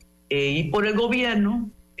 y por el gobierno,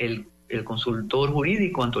 el consultor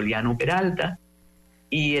jurídico Antoliano Peralta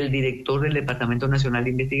y el director del Departamento Nacional de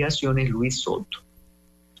Investigaciones, Luis Soto.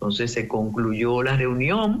 Entonces se concluyó la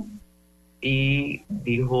reunión y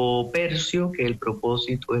dijo Percio que el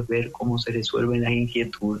propósito es ver cómo se resuelven las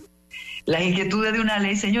inquietudes. Las inquietudes de una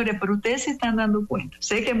ley, señores, pero ustedes se están dando cuenta.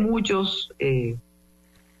 Sé que muchos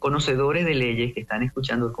conocedores de leyes que están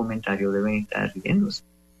escuchando el comentario deben estar riéndose.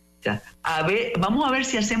 O sea, vamos a ver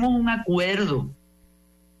si hacemos un acuerdo.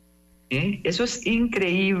 Eso es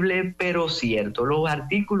increíble, pero cierto. Los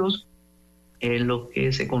artículos en los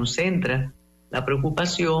que se concentra la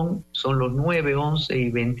preocupación son los 9, 11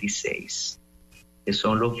 y 26, que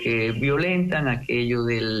son los que violentan aquello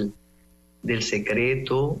del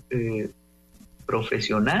secreto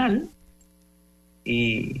profesional,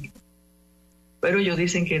 pero ellos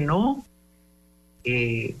dicen que no,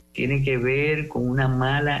 tiene que ver con una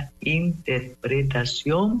mala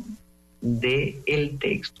interpretación del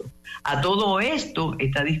texto. A todo esto,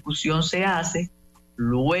 esta discusión se hace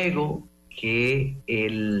luego que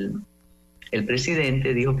el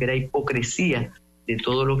presidente dijo que era hipocresía de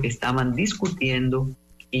todo lo que estaban discutiendo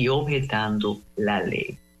y objetando la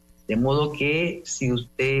ley. De modo que si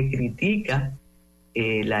usted critica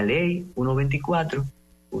la ley 1.24,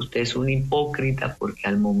 usted es un hipócrita, porque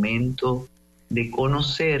al momento de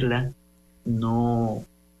conocerla,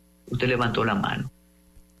 usted levantó la mano.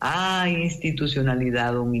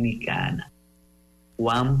 Institucionalidad dominicana,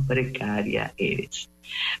 cuán precaria eres.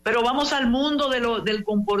 Pero vamos al mundo del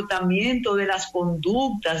comportamiento, de las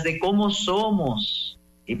conductas, de cómo somos.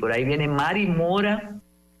 Y por ahí viene Mari Mora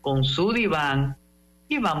con su diván,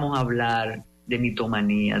 y vamos a hablar de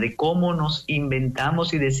mitomanía, de cómo nos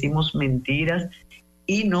inventamos y decimos mentiras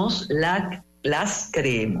y nos las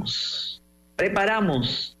creemos.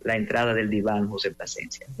 Preparamos la entrada del diván, José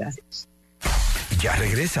Plasencia. Gracias. Ya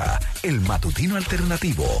regresa el Matutino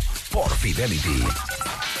Alternativo por Fidelity.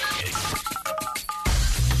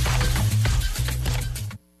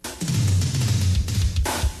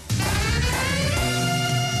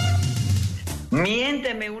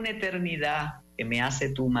 Miénteme una eternidad, que me hace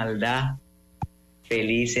tu maldad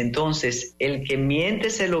feliz. Entonces, el que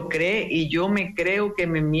miente se lo cree, y yo me creo que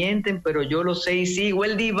me mienten, pero yo lo sé y sigo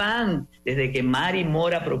el diván. Desde que Mari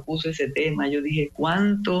Mora propuso ese tema, yo dije,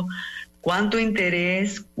 cuánto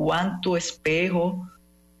interés, cuánto espejo,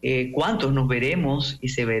 cuántos nos veremos y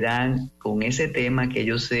se verán con ese tema que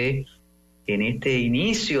yo sé que en este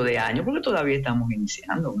inicio de año, porque todavía estamos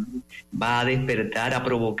iniciando, ¿no?, va a despertar, a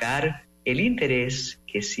provocar el interés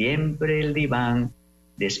que siempre el diván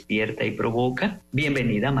despierta y provoca.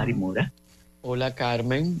 Bienvenida, Mari Mora. Hola,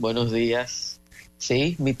 Carmen, buenos días.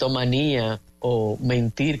 Sí, mitomanía o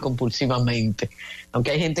mentir compulsivamente,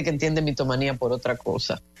 aunque hay gente que entiende mitomanía por otra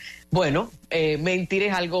cosa. Bueno, mentir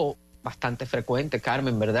es algo bastante frecuente,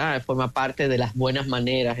 Carmen, ¿verdad? Forma parte de las buenas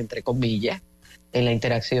maneras, entre comillas, en la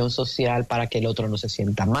interacción social, para que el otro no se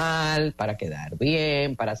sienta mal, para quedar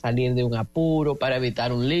bien, para salir de un apuro, para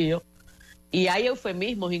evitar un lío. Y hay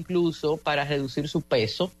eufemismos incluso para reducir su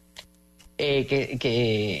peso,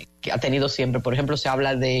 que ha tenido siempre. Por ejemplo, se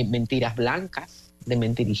habla de mentiras blancas, de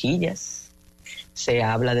mentirijillas, se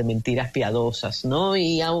habla de mentiras piadosas, ¿no?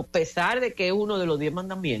 Y a pesar de que es uno de los 10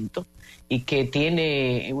 mandamientos y que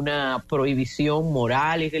tiene una prohibición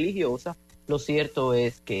moral y religiosa, lo cierto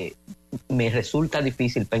es que me resulta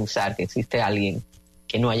difícil pensar que existe alguien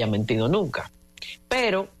que no haya mentido nunca.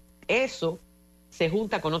 Pero eso se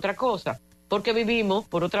junta con otra cosa, porque vivimos,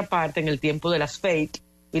 por otra parte, en el tiempo de las fake,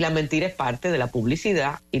 y la mentira es parte de la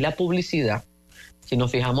publicidad, y la publicidad, si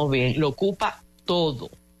nos fijamos bien, lo ocupa todo.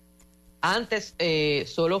 Antes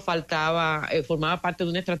solo faltaba, formaba parte de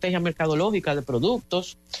una estrategia mercadológica de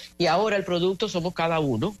productos, y ahora el producto somos cada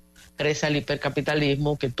uno. Crece el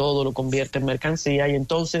hipercapitalismo que todo lo convierte en mercancía, y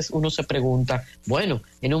entonces uno se pregunta, bueno,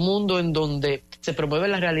 en un mundo en donde se promueve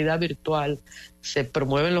la realidad virtual, se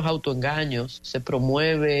promueven los autoengaños, se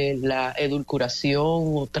promueve la edulcuración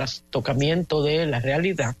o trastocamiento de la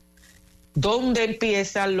realidad, ¿dónde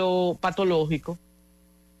empieza lo patológico?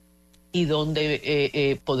 Y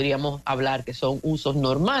donde podríamos hablar que son usos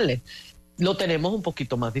normales. Lo tenemos un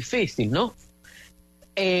poquito más difícil, ¿no?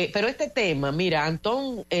 Pero este tema, mira,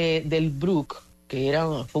 Anton Delbruck, que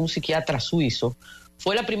fue un psiquiatra suizo,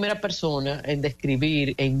 fue la primera persona en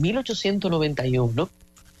describir en 1891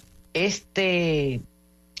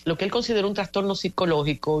 lo que él consideró un trastorno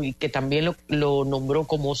psicológico y que también lo nombró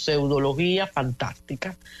como pseudología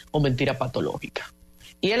fantástica o mentira patológica.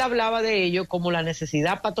 Y él hablaba de ello como la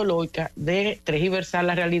necesidad patológica de tergiversar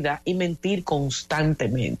la realidad y mentir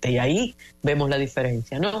constantemente. Y ahí vemos la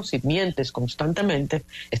diferencia, ¿no? Si mientes constantemente,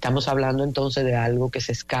 estamos hablando entonces de algo que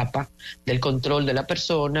se escapa del control de la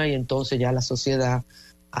persona, y entonces ya la sociedad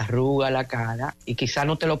arruga la cara y quizá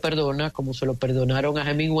no te lo perdona, como se lo perdonaron a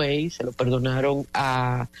Hemingway, se lo perdonaron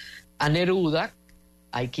a Neruda.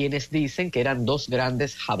 Hay quienes dicen que eran dos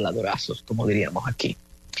grandes habladorazos, como diríamos aquí.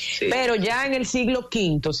 Sí. Pero ya en el siglo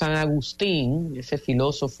V, San Agustín, ese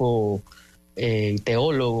filósofo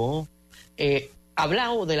teólogo,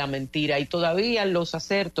 hablaba de la mentira, y todavía los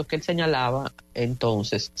acertos que él señalaba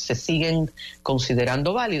entonces se siguen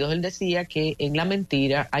considerando válidos. Él decía que en la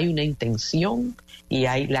mentira hay una intención y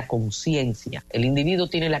hay la conciencia. El individuo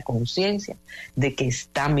tiene la conciencia de que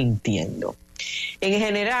está mintiendo. En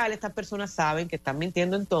general, estas personas saben que están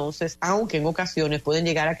mintiendo entonces, aunque en ocasiones pueden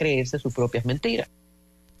llegar a creerse sus propias mentiras.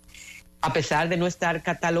 A pesar de no estar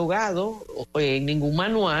catalogado en ningún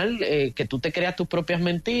manual, que tú te creas tus propias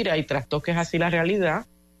mentiras y trastoques así la realidad,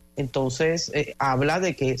 entonces habla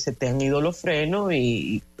de que se te han ido los frenos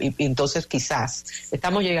y entonces quizás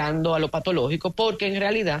estamos llegando a lo patológico, porque en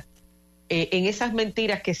realidad en esas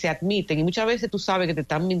mentiras que se admiten, y muchas veces tú sabes que te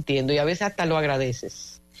están mintiendo y a veces hasta lo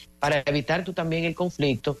agradeces para evitar tú también el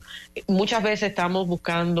conflicto, muchas veces estamos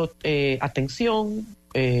buscando atención,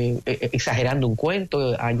 exagerando un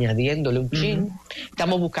cuento, añadiéndole un chin,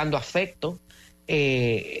 estamos buscando afecto,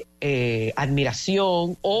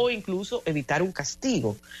 admiración, o incluso evitar un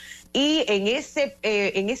castigo. Y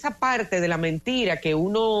en esa parte de la mentira que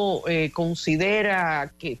uno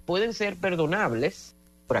considera que pueden ser perdonables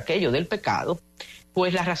por aquello del pecado,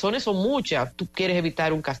 pues las razones son muchas. Tú quieres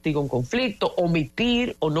evitar un castigo, un conflicto,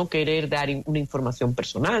 omitir o no querer dar una información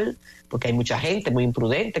personal, porque hay mucha gente muy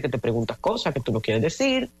imprudente que te pregunta cosas que tú no quieres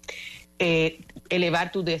decir,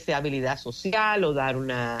 elevar tu deseabilidad social o dar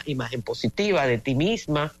una imagen positiva de ti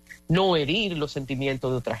misma, no herir los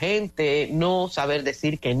sentimientos de otra gente, no saber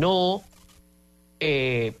decir que no,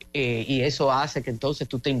 y eso hace que entonces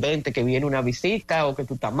tú te inventes que viene una visita o que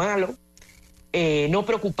tú estás malo. No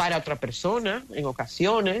preocupar a otra persona en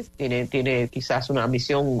ocasiones, tiene quizás una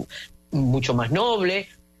misión mucho más noble,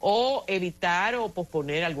 o evitar o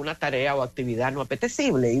posponer alguna tarea o actividad no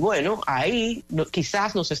apetecible. Y bueno, ahí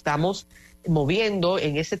quizás nos estamos moviendo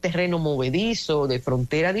en ese terreno movedizo de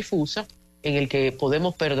frontera difusa en el que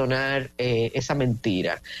podemos perdonar esa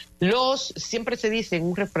mentira. Siempre se dice en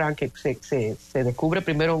un refrán que se descubre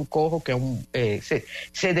primero un cojo que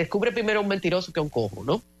se descubre primero un mentiroso que un cojo,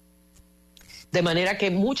 ¿no? De manera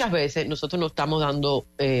que muchas veces nosotros nos estamos dando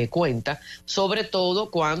cuenta, sobre todo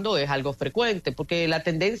cuando es algo frecuente, porque la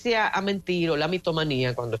tendencia a mentir o la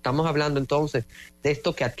mitomanía, cuando estamos hablando entonces de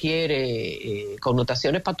esto que adquiere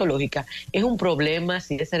connotaciones patológicas, es un problema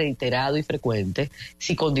si es reiterado y frecuente,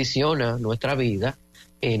 si condiciona nuestra vida,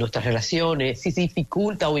 nuestras relaciones, si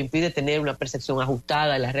dificulta o impide tener una percepción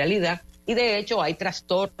ajustada de la realidad. Y de hecho hay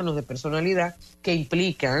trastornos de personalidad que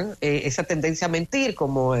implican esa tendencia a mentir,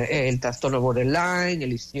 como el trastorno borderline,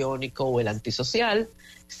 el histriónico o el antisocial.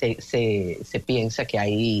 Se piensa que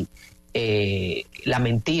ahí la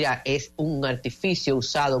mentira es un artificio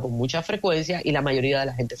usado con mucha frecuencia y la mayoría de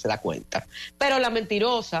la gente se da cuenta. Pero la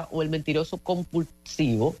mentirosa o el mentiroso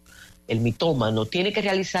compulsivo el mitómano, tiene que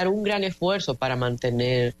realizar un gran esfuerzo para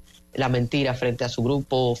mantener la mentira frente a su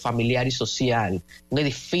grupo familiar y social, un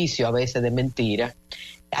edificio a veces de mentiras.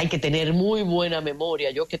 Hay que tener muy buena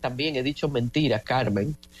memoria. Yo que también he dicho mentiras,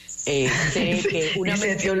 Carmen, sé que una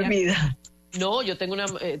se te olvida. No, yo tengo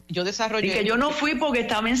yo desarrollé... Y que yo no fui porque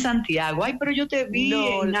estaba en Santiago. Ay, pero yo te vi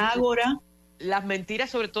en Ágora. Las mentiras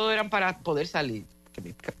sobre todo eran para poder salir, que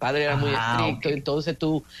mi padre era muy estricto, okay. Entonces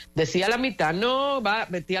tú decías la mitad,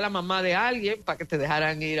 metía a la mamá de alguien para que te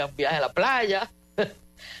dejaran ir a un viaje a la playa.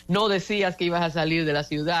 No decías que ibas a salir de la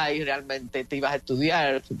ciudad y realmente te ibas a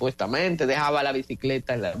estudiar, supuestamente. Dejaba la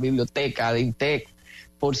bicicleta en la biblioteca de Intec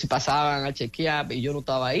por si pasaban a chequear y yo no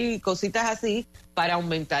estaba ahí. Cositas así para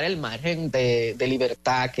aumentar el margen de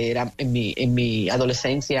libertad que era en mi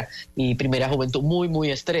adolescencia y primera juventud muy,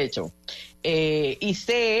 muy estrecho. Y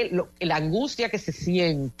sé la angustia que se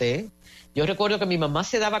siente. Yo recuerdo que mi mamá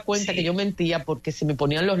se daba cuenta que yo mentía porque se me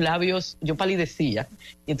ponían los labios, yo palidecía,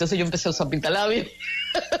 y entonces yo empecé a usar pintalabios.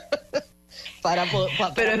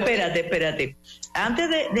 Pero espérate. Antes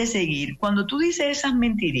de seguir, cuando tú dices esas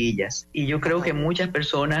mentirillas, y yo creo que muchas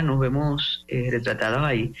personas nos vemos retratadas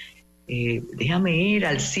ahí, déjame ir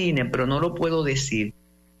al cine, pero no lo puedo decir.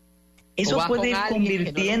 Eso puede ir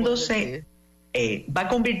convirtiéndose... va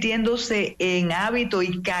convirtiéndose en hábito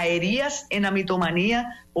y caerías en la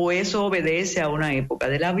mitomanía, o eso obedece a una época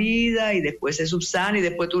de la vida y después se subsana y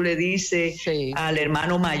después tú le dices al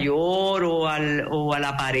hermano mayor o a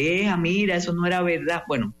la pareja, mira, eso no era verdad.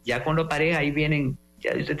 Bueno, ya con la pareja ahí vienen,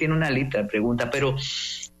 ya usted tiene una lista de preguntas, pero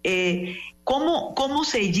 ¿cómo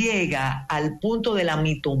se llega al punto de la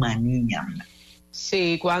mitomanía?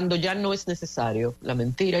 Sí, cuando ya no es necesario la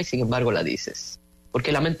mentira y sin embargo la dices.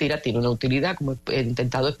 Porque la mentira tiene una utilidad, como he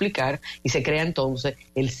intentado explicar, y se crea entonces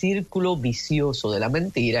el círculo vicioso de la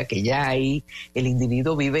mentira, que ya ahí el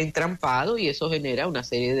individuo vive entrampado y eso genera una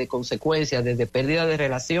serie de consecuencias, desde pérdida de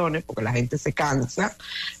relaciones, porque la gente se cansa,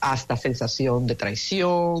 hasta sensación de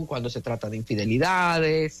traición, cuando se trata de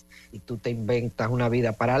infidelidades, y tú te inventas una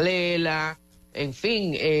vida paralela. En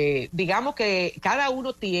fin, digamos que cada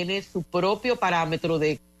uno tiene su propio parámetro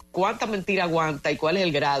de cuánta mentira aguanta y cuál es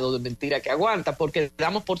el grado de mentira que aguanta, porque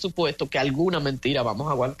damos por supuesto que alguna mentira vamos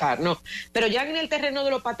a aguantar, ¿no? Pero ya en el terreno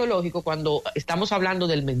de lo patológico, cuando estamos hablando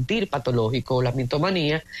del mentir patológico, la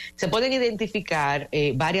mitomanía, se pueden identificar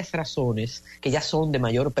varias razones que ya son de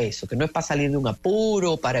mayor peso, que no es para salir de un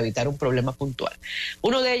apuro, para evitar un problema puntual.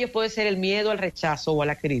 Uno de ellos puede ser el miedo al rechazo o a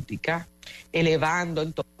la crítica, elevando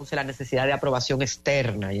entonces la necesidad de aprobación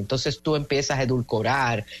externa, y entonces tú empiezas a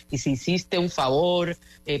edulcorar, y si hiciste un favor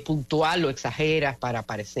puntual lo exageras para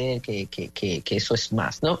parecer que eso es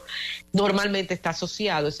más, ¿no? Normalmente está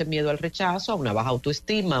asociado ese miedo al rechazo a una baja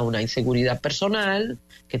autoestima, a una inseguridad personal,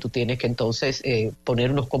 que tú tienes que entonces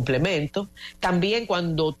poner unos complementos. También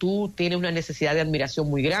cuando tú tienes una necesidad de admiración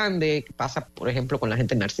muy grande, que pasa por ejemplo con la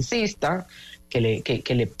gente narcisista, que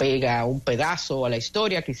le pega un pedazo a la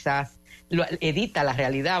historia, quizás edita la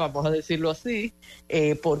realidad, vamos a decirlo así,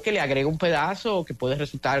 porque le agrega un pedazo que puede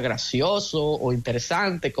resultar gracioso o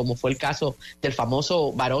interesante, como fue el caso del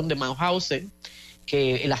famoso barón de Mauthausen,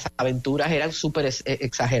 que las aventuras eran súper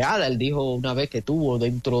exageradas. Él dijo una vez que tuvo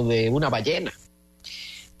dentro de una ballena.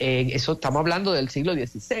 Eso estamos hablando del siglo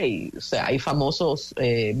XVI, o sea, hay famosos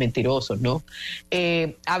mentirosos, ¿no?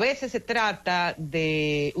 A veces se trata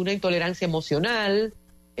de una intolerancia emocional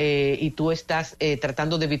y tú estás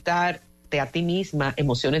tratando de evitar a ti misma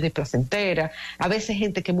emociones displacenteras. A veces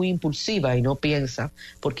gente que es muy impulsiva y no piensa,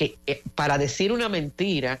 porque para decir una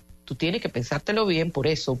mentira tú tienes que pensártelo bien, por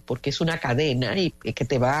eso, porque es una cadena y que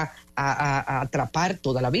te va a atrapar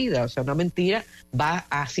toda la vida. O sea, una mentira va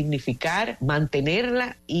a significar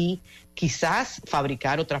mantenerla y quizás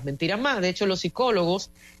fabricar otras mentiras más. De hecho, los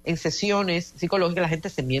psicólogos, en sesiones psicológicas, la gente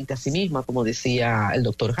se miente a sí misma, como decía el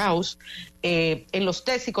doctor House. En los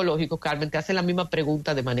test psicológicos, Carmen, te hacen la misma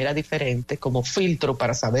pregunta de manera diferente, como filtro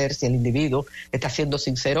para saber si el individuo está siendo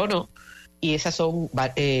sincero o no. Y esas son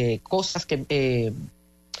cosas que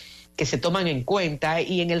se toman en cuenta,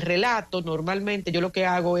 y en el relato normalmente yo lo que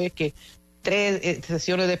hago es que 3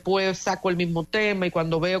 sesiones después saco el mismo tema, y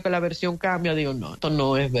cuando veo que la versión cambia digo no, esto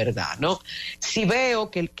no es verdad, ¿no? Si veo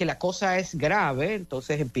que la cosa es grave,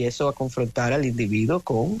 entonces empiezo a confrontar al individuo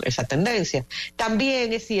con esa tendencia.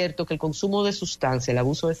 También es cierto que el consumo de sustancia, el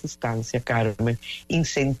abuso de sustancia, Carmen,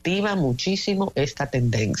 incentiva muchísimo esta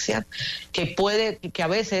tendencia, que a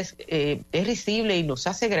veces es risible y nos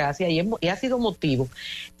hace gracia, y ha sido motivo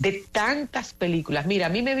de tantas películas. Mira, a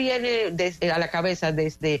mí me viene a la cabeza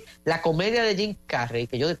desde la comedia de Jim Carrey,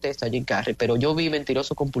 que yo detesto a Jim Carrey, pero yo vi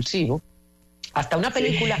Mentiroso Compulsivo, Hasta una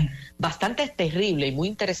película bastante terrible y muy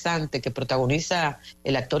interesante que protagoniza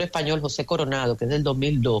el actor español José Coronado, que es del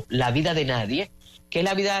 2002, La vida de nadie, que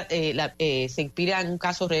es se inspira en un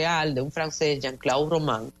caso real de un francés, Jean-Claude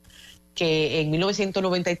Roman, que en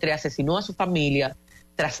 1993 asesinó a su familia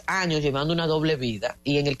tras años llevando una doble vida.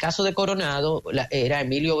 Y en el caso de Coronado era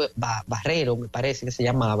Emilio Barrero, me parece que se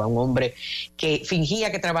llamaba, un hombre que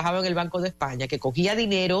fingía que trabajaba en el Banco de España, que cogía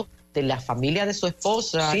dinero de la familia de su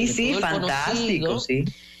esposa. Sí, fantástico, sí.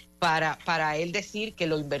 Para él decir que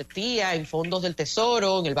lo invertía en fondos del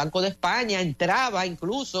Tesoro, en el Banco de España, entraba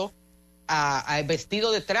incluso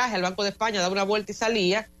vestido de traje al Banco de España, daba una vuelta y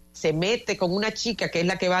salía, se mete con una chica que es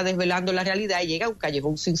la que va desvelando la realidad y llega a un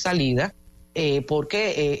callejón sin salida,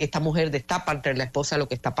 porque esta mujer destapa entre la esposa lo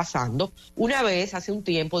que está pasando. Una vez, hace un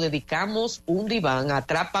tiempo, dedicamos un diván a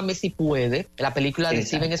Atrápame si puede, la película de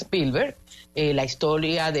Steven Spielberg, la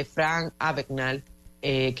historia de Frank Abagnale,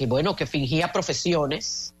 que fingía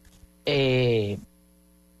profesiones.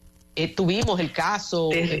 Tuvimos el caso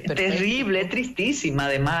terrible, tristísima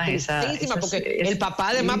además, tristísima, porque el papá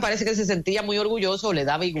además parece que se sentía muy orgulloso, le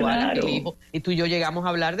daba igual al hijo, y tú y yo llegamos a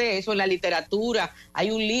hablar de eso. En la literatura hay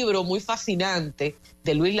un libro muy fascinante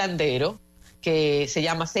de Luis Landero que se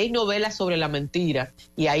llama 6 novelas sobre la mentira,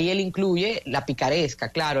 y ahí él incluye la picaresca,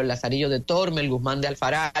 claro, el Lazarillo de Torme, el Guzmán de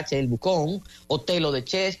Alfarache, el Bucón, Otelo de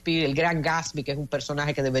Shakespeare, el Gran Gatsby, que es un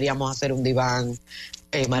personaje que deberíamos hacer un diván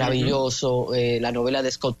maravilloso, la novela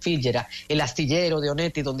de Scott Fitzgerald, El astillero de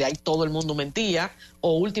Onetti, donde ahí todo el mundo mentía,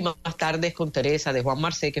 o Últimas tardes con Teresa de Juan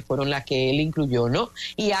Marcé, que fueron las que él incluyó, ¿no?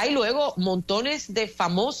 Y hay luego montones de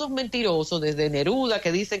famosos mentirosos, desde Neruda,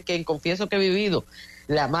 que dicen que en Confieso que he vivido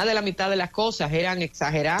más de la mitad de las cosas eran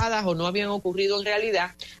exageradas o no habían ocurrido en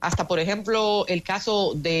realidad, hasta por ejemplo el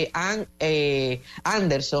caso de Anne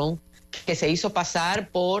Anderson, que se hizo pasar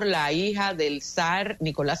por la hija del zar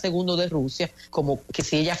Nicolás II de Rusia, como que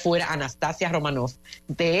si ella fuera Anastasia Romanov.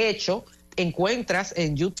 De hecho, encuentras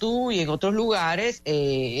en YouTube y en otros lugares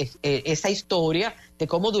esa historia de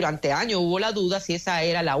cómo durante años hubo la duda si esa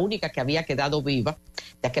era la única que había quedado viva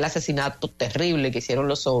de aquel asesinato terrible que hicieron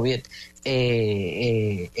los soviets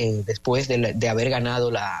después de haber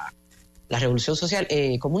ganado la revolución social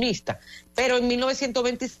comunista. Pero en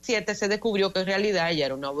 1927 se descubrió que en realidad ella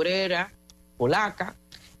era una obrera polaca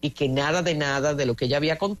y que nada de lo que ella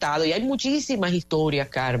había contado. Y hay muchísimas historias,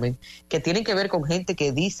 Carmen, que tienen que ver con gente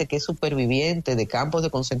que dice que es superviviente de campos de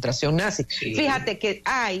concentración nazi. Sí. Fíjate que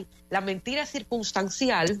hay la mentira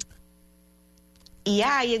circunstancial y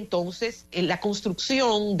hay entonces la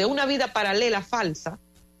construcción de una vida paralela falsa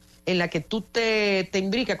en la que tú te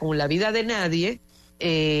imbricas con la vida de nadie.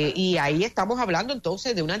 Y ahí estamos hablando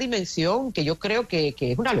entonces de una dimensión que yo creo que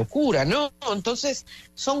es una locura, ¿no? Entonces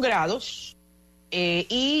son grados,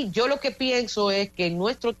 y yo lo que pienso es que en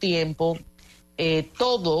nuestro tiempo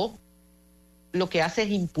todo lo que hace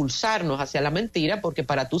es impulsarnos hacia la mentira, porque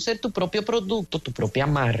para tú ser tu propio producto, tu propia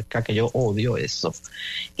marca, que yo odio eso,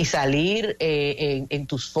 y salir en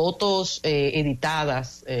tus fotos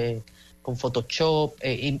editadas con Photoshop,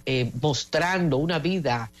 mostrando una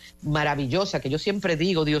vida maravillosa, que yo siempre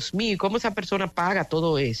digo, Dios mío, ¿cómo esa persona paga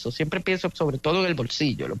todo eso? Siempre pienso sobre todo en el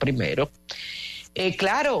bolsillo, lo primero.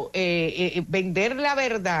 Claro, vender la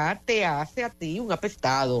verdad te hace a ti un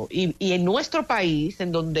apestado, y en nuestro país,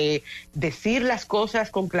 en donde decir las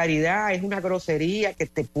cosas con claridad es una grosería que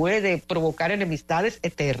te puede provocar enemistades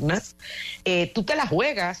eternas, tú te la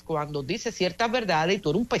juegas cuando dices ciertas verdades y tú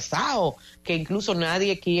eres un pesado que incluso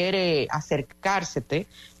nadie quiere acercársete,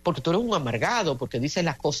 porque tú eres un amargado, porque dices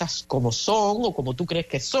las cosas como son o como tú crees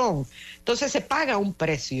que son. Entonces se paga un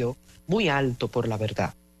precio muy alto por la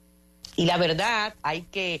verdad. Y la verdad hay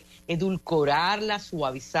que edulcorarla,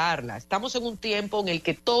 suavizarla. Estamos en un tiempo en el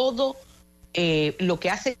que todo lo que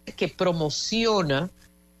hace es que promociona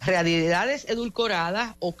realidades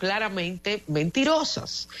edulcoradas o claramente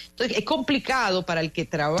mentirosas. Entonces es complicado para el que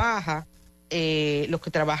trabaja, los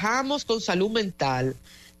que trabajamos con salud mental.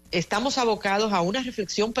 Estamos abocados a una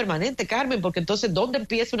reflexión permanente, Carmen, porque entonces, ¿dónde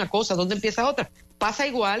empieza una cosa? ¿Dónde empieza otra? Pasa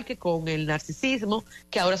igual que con el narcisismo,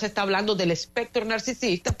 que ahora se está hablando del espectro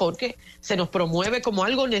narcisista, porque se nos promueve como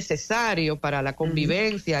algo necesario para la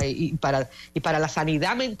convivencia y para la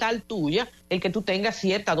sanidad mental tuya, el que tú tengas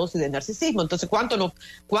cierta dosis de narcisismo. Entonces, ¿cuándo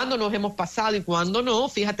nos hemos pasado y cuándo no?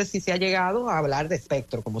 Fíjate si se ha llegado a hablar de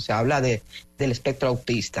espectro, como se habla del espectro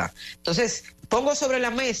autista. Entonces, pongo sobre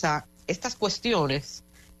la mesa estas cuestiones,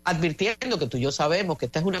 advirtiendo que tú y yo sabemos que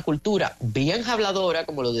esta es una cultura bien habladora,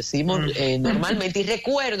 como lo decimos normalmente, y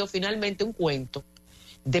recuerdo finalmente un cuento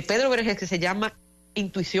de Pedro Brejes que se llama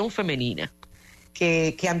Intuición Femenina,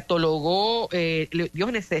 que antologó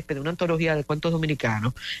Diógenes Céspedes, una antología de cuentos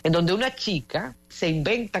dominicanos, en donde una chica se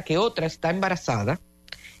inventa que otra está embarazada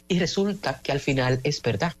y resulta que al final es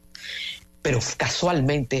verdad. Pero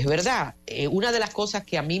casualmente es verdad. Una de las cosas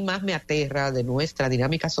que a mí más me aterra de nuestra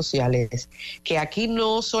dinámica social es que aquí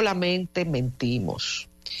no solamente mentimos,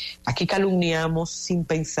 aquí calumniamos sin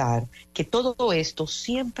pensar que todo esto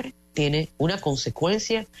siempre tiene una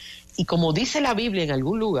consecuencia, y como dice la Biblia en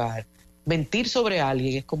algún lugar, mentir sobre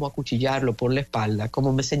alguien es como acuchillarlo por la espalda,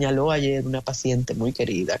 como me señaló ayer una paciente muy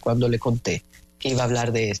querida cuando le conté que iba a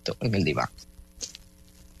hablar de esto en el diván.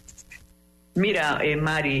 Mira,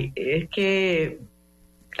 Mari, es que,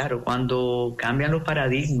 claro, cuando cambian los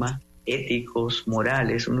paradigmas éticos,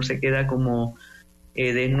 morales, uno se queda como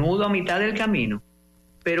desnudo a mitad del camino.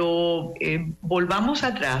 Pero volvamos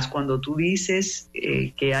atrás, cuando tú dices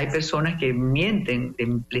que hay personas que mienten,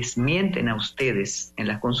 les mienten a ustedes en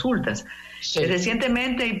las consultas. Sí.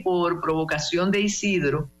 Recientemente, y por provocación de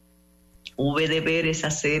Isidro, hube de ver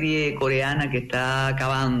esa serie coreana que está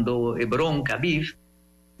acabando, Bronca, Beef,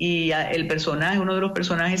 y el personaje, uno de los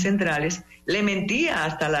personajes centrales, le mentía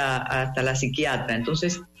hasta la psiquiatra.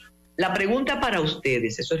 Entonces, la pregunta para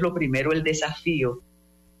ustedes, eso es lo primero, el desafío: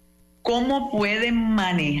 ¿cómo pueden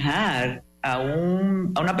manejar a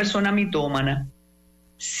una persona mitómana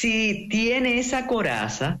si tiene esa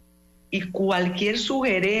coraza y cualquier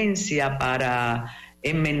sugerencia para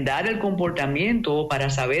enmendar el comportamiento o para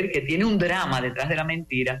saber que tiene un drama detrás de la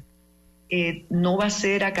mentira no va a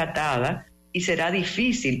ser acatada y será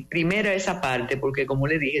difícil? Primera esa parte, porque como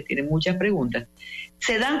le dije, tiene muchas preguntas.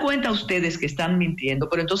 Se dan cuenta ustedes que están mintiendo,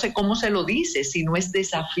 pero entonces, ¿cómo se lo dice si no es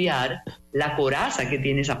desafiar la coraza que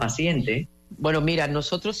tiene esa paciente? Bueno, mira,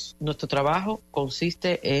 nuestro trabajo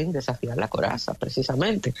consiste en desafiar la coraza,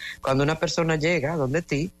 precisamente. Cuando una persona llega donde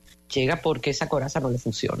ti, llega porque esa coraza no le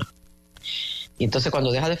funciona. Y entonces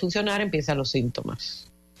cuando deja de funcionar empiezan los síntomas.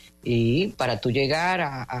 Y para tú llegar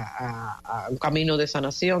a un camino de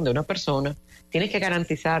sanación de una persona, tienes que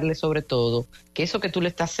garantizarle sobre todo que eso que tú le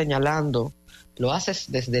estás señalando lo haces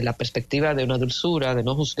desde la perspectiva de una dulzura, de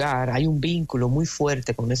no juzgar. Hay un vínculo muy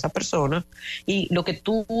fuerte con esa persona, y lo que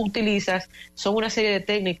tú utilizas son una serie de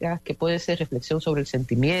técnicas que puede ser reflexión sobre el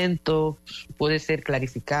sentimiento, puede ser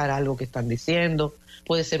clarificar algo que están diciendo,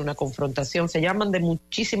 puede ser una confrontación. Se llaman de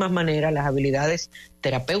muchísimas maneras las habilidades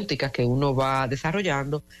terapéuticas que uno va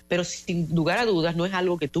desarrollando, pero sin lugar a dudas no es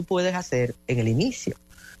algo que tú puedes hacer en el inicio.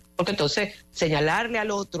 Porque entonces señalarle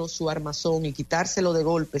al otro su armazón y quitárselo de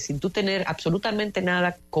golpe sin tú tener absolutamente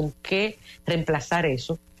nada con qué reemplazar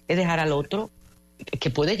eso, es dejar al otro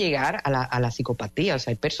que puede llegar a la psicopatía. O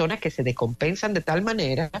sea, hay personas que se descompensan de tal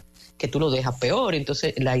manera que tú lo dejas peor.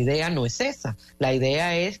 Entonces la idea no es esa. La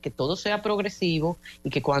idea es que todo sea progresivo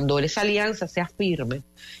y que cuando esa alianza sea firme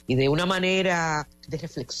y de una manera de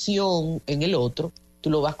reflexión en el otro,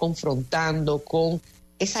 tú lo vas confrontando con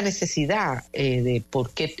esa necesidad de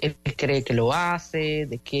por qué él cree que lo hace,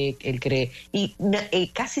 de qué él cree. Y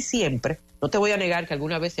casi siempre, no te voy a negar que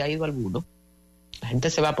alguna vez se ha ido alguno, la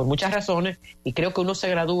gente se va por muchas razones, y creo que uno se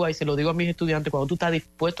gradúa, y se lo digo a mis estudiantes, cuando tú estás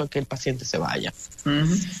dispuesto a que el paciente se vaya.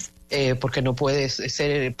 Porque no puedes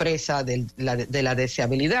ser presa de la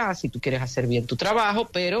deseabilidad si tú quieres hacer bien tu trabajo,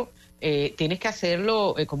 pero tienes que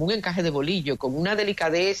hacerlo como un encaje de bolillo, con una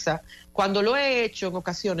delicadeza. Cuando lo he hecho en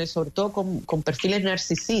ocasiones, sobre todo con perfiles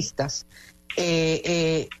narcisistas,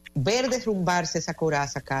 ver derrumbarse esa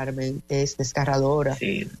coraza, Carmen, es desgarradora.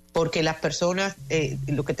 Sí. Porque las personas,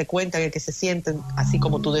 lo que te cuentan es que se sienten, así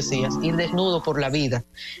como tú decías, ir desnudo por la vida,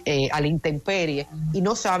 a la intemperie, y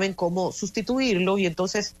no saben cómo sustituirlo, y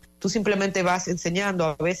entonces tú simplemente vas enseñando.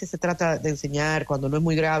 A veces se trata de enseñar, cuando no es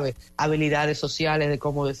muy grave, habilidades sociales de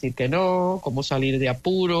cómo decir que no, cómo salir de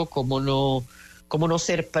apuro, cómo no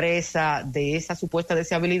ser presa de esa supuesta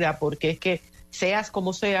deseabilidad, porque es que seas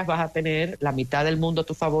como seas, vas a tener la mitad del mundo a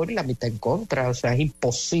tu favor y la mitad en contra. O sea, es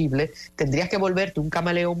imposible. Tendrías que volverte un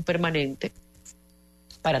camaleón permanente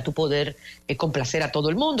para tú poder complacer a todo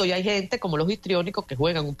el mundo. Y hay gente como los histriónicos que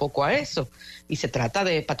juegan un poco a eso. Y se trata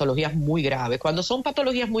de patologías muy graves. Cuando son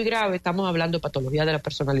patologías muy graves, estamos hablando de patologías de la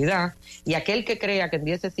personalidad. Y aquel que crea que en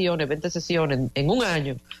 10 sesiones, 20 sesiones, en un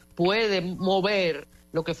año, puede mover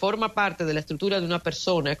lo que forma parte de la estructura de una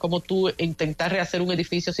persona, es como tú intentar rehacer un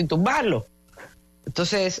edificio sin tumbarlo.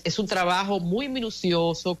 Entonces es un trabajo muy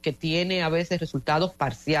minucioso que tiene a veces resultados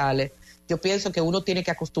parciales. Yo pienso que uno tiene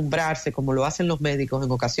que acostumbrarse, como lo hacen los médicos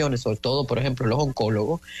en ocasiones, sobre todo, por ejemplo, los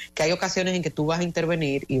oncólogos, que hay ocasiones en que tú vas a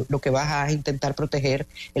intervenir y lo que vas a intentar proteger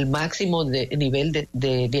el máximo de nivel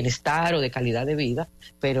de bienestar o de calidad de vida,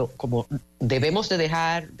 pero como debemos de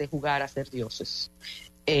dejar de jugar a ser dioses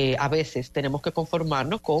a veces tenemos que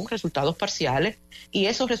conformarnos con resultados parciales y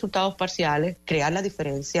esos resultados parciales crear la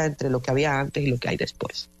diferencia entre lo que había antes y lo que hay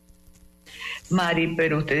después. Mari,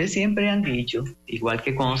 pero ustedes siempre han dicho, igual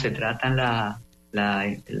que cuando se tratan las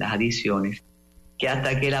adicciones, que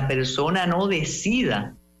hasta que la persona no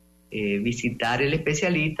decida visitar el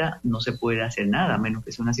especialista, no se puede hacer nada, a menos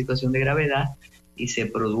que sea una situación de gravedad y se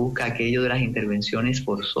produzca aquello de las intervenciones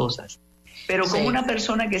forzosas. Pero como una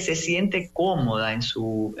persona que se siente cómoda en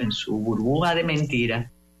su burbuja de mentiras,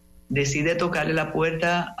 decide tocarle la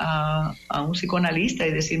puerta a un psicoanalista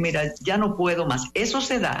y decir, mira, ya no puedo más. Eso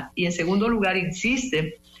se da. Y en segundo lugar,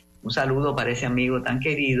 insiste, un saludo para ese amigo tan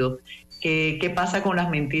querido, ¿qué pasa con las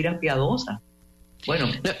mentiras piadosas? Bueno,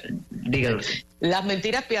 dígalo. Las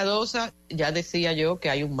mentiras piadosas, ya decía yo que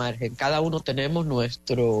hay un margen. Cada uno tenemos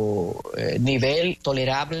nuestro nivel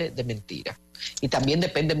tolerable de mentira. Y también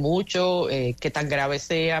depende mucho qué tan grave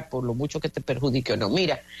sea, por lo mucho que te perjudique o no.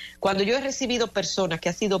 Mira, cuando yo he recibido personas, que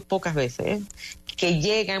ha sido pocas veces, que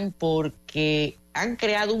llegan porque han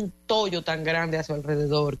creado un tollo tan grande a su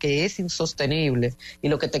alrededor que es insostenible, y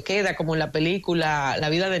lo que te queda, como en la película La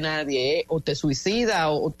vida de nadie, o te suicidas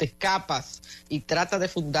o te escapas y tratas de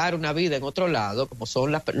fundar una vida en otro lado, como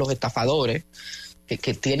son los estafadores,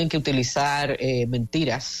 que tienen que utilizar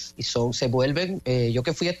mentiras y se vuelven, yo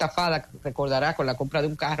que fui estafada, recordará, con la compra de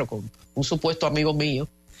un carro con un supuesto amigo mío,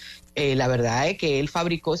 la verdad es que él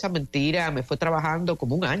fabricó esa mentira, me fue trabajando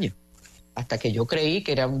como un año, hasta que yo creí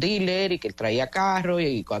que era un dealer y que él traía carro,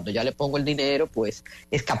 y cuando ya le pongo el dinero, pues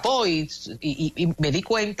escapó, y me di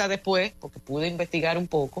cuenta después, porque pude investigar un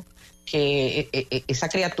poco, que esa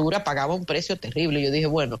criatura pagaba un precio terrible. Yo dije,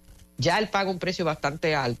 bueno, ya él paga un precio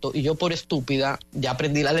bastante alto y yo, por estúpida, ya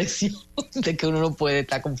aprendí la lección de que uno no puede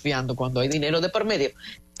estar confiando cuando hay dinero de por medio.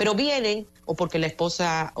 Pero vienen o porque la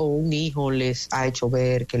esposa o un hijo les ha hecho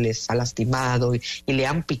ver que les ha lastimado y le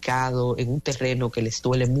han picado en un terreno que les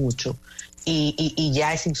duele mucho, y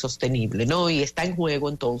ya es insostenible, ¿no? Y está en juego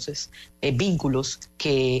entonces vínculos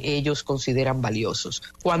que ellos consideran valiosos.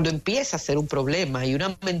 Cuando empieza a ser un problema y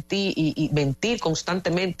mentir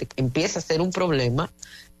constantemente empieza a ser un problema,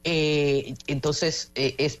 entonces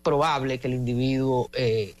es probable que el individuo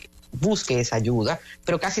busque esa ayuda,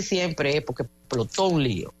 pero casi siempre es porque explotó un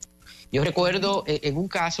lío. Yo recuerdo en un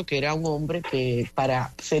caso que era un hombre que,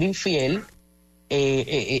 para ser infiel,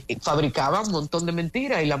 fabricaba un montón de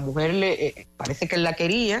mentiras, y la mujer parece que él la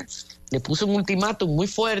quería, le puso un ultimátum muy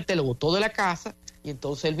fuerte, lo botó de la casa, y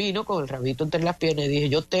entonces él vino con el rabito entre las piernas y dije,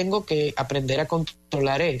 yo tengo que aprender a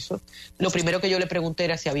controlar eso. Lo primero que yo le pregunté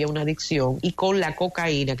era si había una adicción, y con la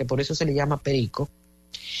cocaína, que por eso se le llama perico,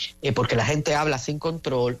 porque la gente habla sin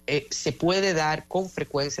control, se puede dar con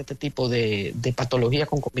frecuencia este tipo de patología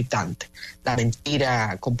concomitante, la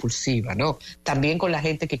mentira compulsiva, ¿no? También con la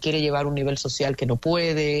gente que quiere llevar un nivel social que no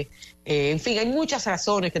puede, en fin, hay muchas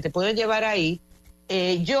razones que te pueden llevar ahí.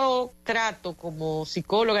 Yo trato como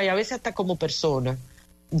psicóloga y a veces hasta como persona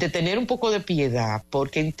de tener un poco de piedad,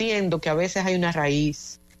 porque entiendo que a veces hay una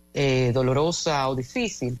raíz dolorosa o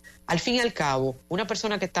difícil. Al fin y al cabo, una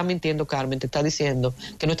persona que está mintiendo, Carmen, te está diciendo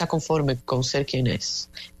que no está conforme con ser quien es,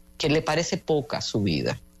 que le parece poca su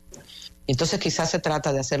vida. Entonces quizás se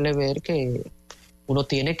trata de hacerle ver que uno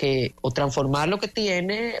tiene que o transformar lo que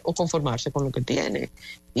tiene o conformarse con lo que tiene.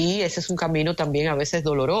 Y ese es un camino también a veces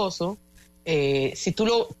doloroso. Si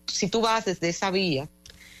tú vas desde esa vía,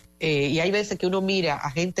 y hay veces que uno mira a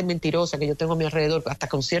gente mentirosa que yo tengo a mi alrededor, hasta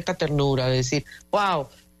con cierta ternura, de decir, wow,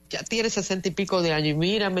 ya tiene 60 y pico de años y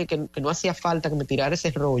mírame que no hacía falta que me tirara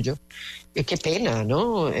ese rollo. Qué pena,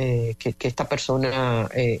 ¿no? Que esta persona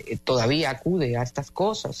todavía acude a estas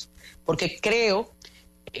cosas. Porque creo,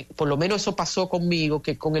 por lo menos eso pasó conmigo,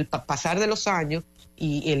 que con el pasar de los años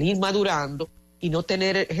y el ir madurando y no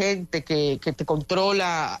tener gente que te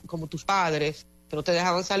controla como tus padres, que no te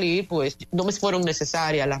dejaban salir, pues no me fueron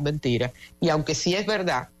necesarias las mentiras. Y aunque sí es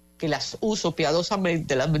verdad que las uso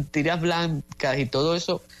piadosamente, las mentiras blancas y todo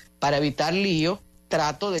eso, para evitar lío,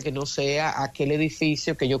 trato de que no sea aquel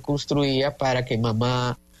edificio que yo construía para que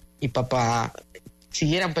mamá y papá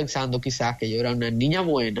siguieran pensando quizás que yo era una niña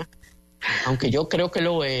buena, aunque yo creo que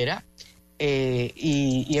lo era.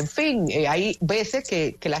 Y en fin, hay veces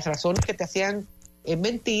que las razones que te hacían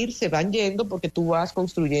mentir se van yendo porque tú vas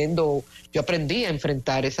construyendo. Yo aprendí a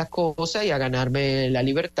enfrentar esas cosas y a ganarme la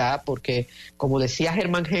libertad, porque como decía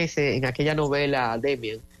Germán Gesse en aquella novela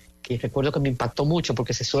Demian, que recuerdo que me impactó mucho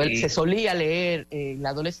porque se solía leer en la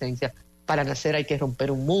adolescencia, para nacer hay que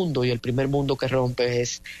romper un mundo, y el primer mundo que rompe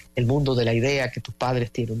es el mundo de la idea que tus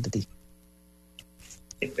padres tienen de ti.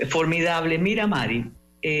 Formidable. Mira, Mari,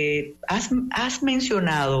 has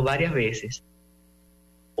mencionado varias veces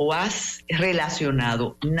o has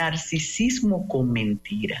relacionado narcisismo con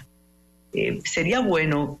mentira. Sería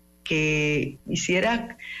bueno que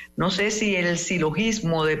hicieras, no sé si el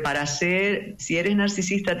silogismo de si eres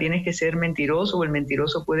narcisista tienes que ser mentiroso o el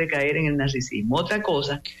mentiroso puede caer en el narcisismo. Otra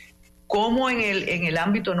cosa, como en el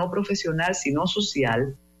ámbito no profesional, sino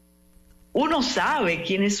social, uno sabe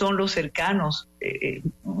quiénes son los cercanos,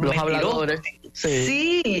 los habladores.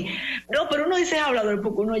 Sí, no, pero uno dice hablador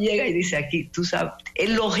porque uno llega y dice aquí, tú sabes,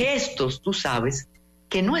 en los gestos tú sabes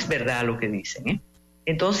que no es verdad lo que dicen, ¿eh?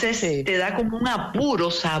 Entonces te da como un apuro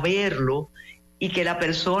saberlo y que la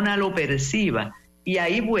persona lo perciba. Y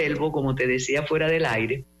ahí vuelvo, como te decía fuera del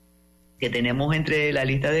aire, que tenemos entre la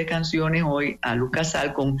lista de canciones hoy a Luz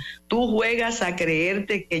Casal con tú juegas a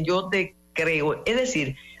creerte que yo te creo. Es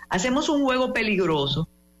decir, hacemos un juego peligroso,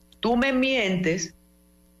 tú me mientes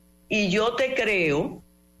y yo te creo,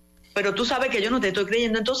 pero tú sabes que yo no te estoy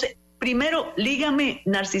creyendo. Entonces, primero, lígame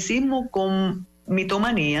narcisismo con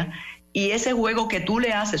mitomanía y ese juego que tú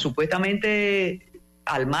le haces supuestamente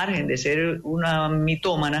al margen de ser una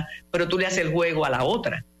mitómana, pero tú le haces el juego a la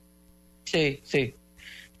otra. Sí, sí.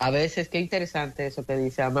 A veces, qué interesante eso que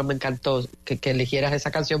dice, además me encantó que eligieras esa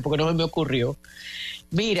canción porque no me ocurrió.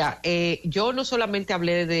 Mira, yo no solamente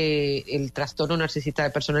hablé del trastorno narcisista de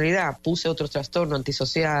personalidad, puse otro trastorno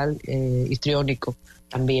antisocial, histriónico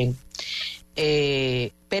también.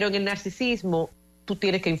 Pero en el narcisismo tú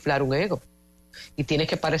tienes que inflar un ego y tienes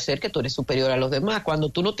que parecer que tú eres superior a los demás. Cuando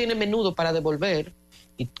tú no tienes menudo para devolver,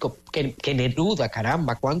 y que Neruda,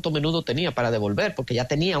 caramba, cuánto menudo tenía para devolver, porque ya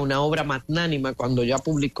tenía una obra magnánima cuando ya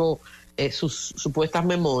publicó sus supuestas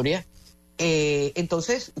memorias,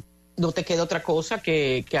 entonces no te queda otra cosa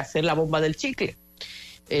que hacer la bomba del chicle,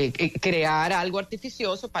 crear algo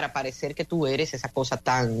artificioso para parecer que tú eres esa cosa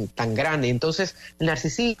tan grande. Entonces el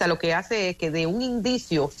narcisista lo que hace es que de un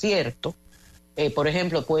indicio cierto, por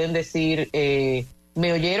ejemplo, pueden decir...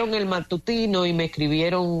 me oyeron el matutino y le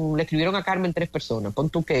escribieron a Carmen 3 personas. Pon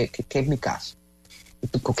tú que es mi caso.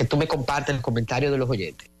 Que tú me compartes el comentario de los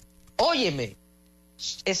oyentes. Óyeme,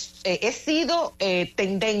 he sido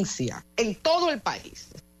tendencia en todo el país.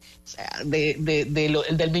 O sea,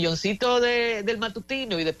 del milloncito del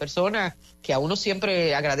matutino y de personas que a uno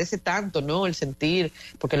siempre agradece tanto, ¿no? El sentir,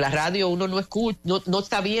 porque en la radio uno no escucha, no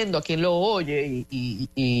está viendo a quién lo oye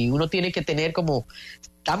y uno tiene que tener como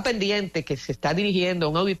tan pendiente que se está dirigiendo a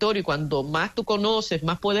un auditorio y cuando más tú conoces,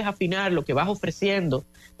 más puedes afinar lo que vas ofreciendo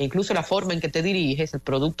e incluso la forma en que te diriges, el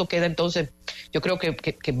producto queda entonces, yo creo que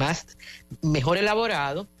mejor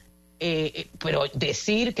elaborado, pero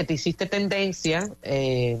decir que te hiciste tendencia,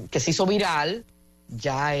 que se hizo viral,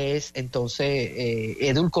 ya es entonces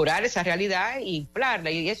edulcorar esa realidad e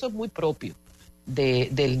inflarla, y eso es muy propio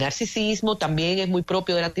del narcisismo, también es muy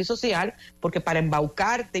propio del antisocial, porque para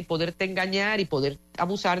embaucarte y poderte engañar y poder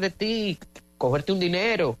abusar de ti, cogerte un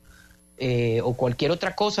dinero o cualquier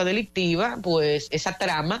otra cosa delictiva, pues esa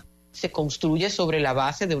trama se construye sobre la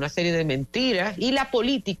base de una serie de mentiras, y la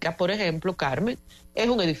política, por ejemplo, Carmen, es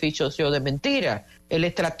un edificio de mentiras. El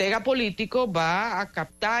estratega político va a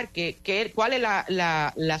captar cuál es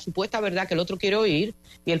la supuesta verdad que el otro quiere oír,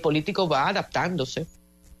 y el político va adaptándose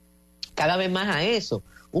cada vez más a eso.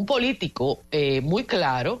 Un político muy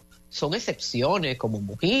claro, son excepciones como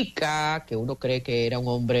Mujica, que uno cree que era un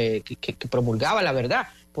hombre que promulgaba la verdad.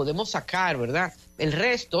 Podemos sacar, ¿verdad? El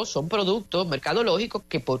resto son productos mercadológicos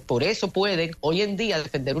que por eso pueden hoy en día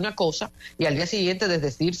defender una cosa y al día siguiente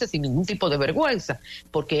desdecirse sin ningún tipo de vergüenza,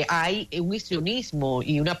 porque hay un histrionismo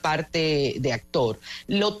y una parte de actor.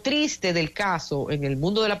 Lo triste del caso en el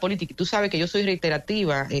mundo de la política, y tú sabes que yo soy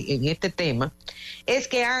reiterativa en este tema, es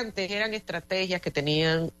que antes eran estrategias que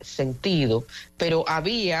tenían sentido, pero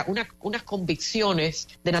había unas convicciones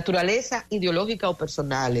de naturaleza ideológica o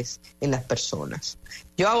personales en las personas.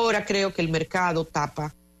 Yo ahora creo que el mercado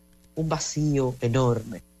tapa un vacío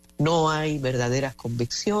enorme. No hay verdaderas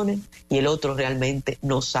convicciones y el otro realmente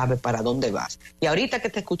no sabe para dónde vas. Y ahorita que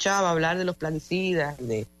te escuchaba hablar de los plaguicidas,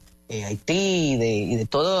 de Haití y de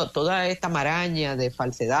toda esta maraña de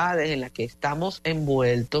falsedades en las que estamos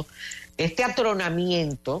envueltos, este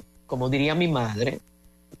atronamiento, como diría mi madre,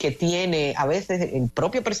 que tiene a veces el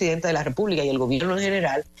propio presidente de la República y el gobierno en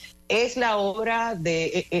general, es la obra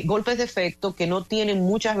de golpes de efecto que no tienen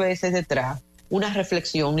muchas veces detrás una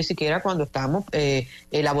reflexión, ni siquiera cuando estamos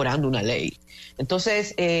elaborando una ley.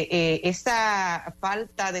 Entonces, esa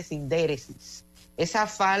falta de sindéresis, esa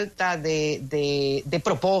falta de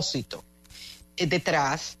propósito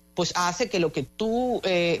detrás, pues hace que lo que tú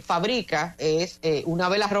fabricas es una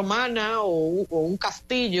vela romana o un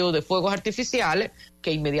castillo de fuegos artificiales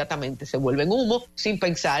que inmediatamente se vuelven humo, sin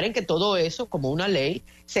pensar en que todo eso, como una ley,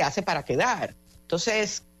 se hace para quedar.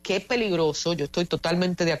 Entonces, qué peligroso, yo estoy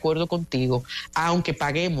totalmente de acuerdo contigo, aunque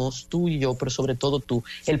paguemos tú y yo, pero sobre todo tú,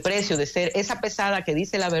 el precio de ser esa pesada que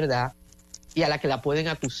dice la verdad y a la que la pueden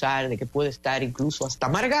acusar de que puede estar incluso hasta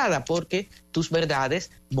amargada porque tus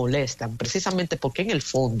verdades molestan, precisamente porque en el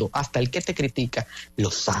fondo hasta el que te critica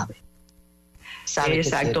lo sabe.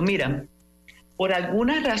 Exacto, mira, por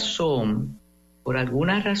alguna razón,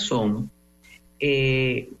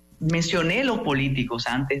 mencioné los políticos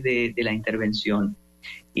antes de la intervención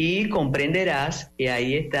y comprenderás que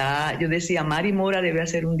ahí está, yo decía, Mari Mora debe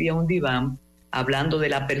hacer un día un diván hablando de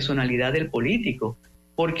la personalidad del político,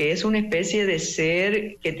 porque es una especie de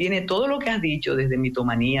ser que tiene todo lo que has dicho, desde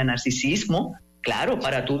mitomanía, narcisismo, claro,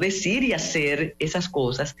 para tú decir y hacer esas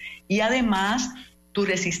cosas, y además tu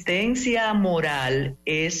resistencia moral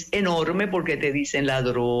es enorme porque te dicen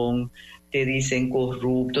ladrón, te dicen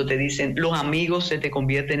corrupto, te dicen los amigos se te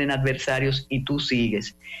convierten en adversarios y tú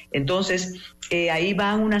sigues. Entonces, ahí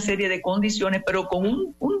van una serie de condiciones, pero con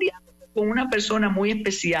un diálogo con una persona muy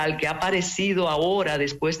especial que ha aparecido ahora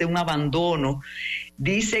después de un abandono.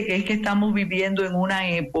 Dice que es que estamos viviendo en una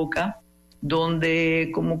época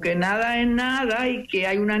donde como que nada es nada y que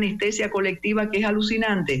hay una anestesia colectiva que es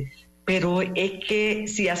alucinante. Pero es que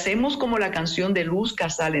si hacemos como la canción de Luz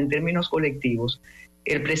Casal en términos colectivos,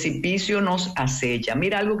 el precipicio nos acecha.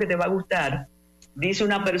 Mira algo que te va a gustar. Dice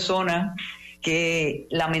una persona que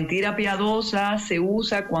la mentira piadosa se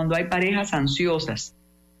usa cuando hay parejas ansiosas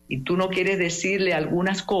y tú no quieres decirle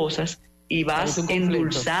algunas cosas y vas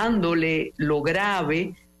endulzándole lo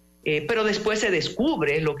grave, pero después se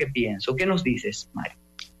descubre lo que pienso. ¿Qué nos dices, Mari?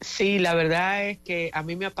 Sí, la verdad es que a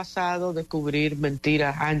mí me ha pasado descubrir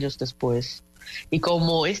mentiras años después. Y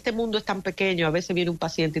como este mundo es tan pequeño, a veces viene un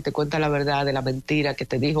paciente y te cuenta la verdad de la mentira que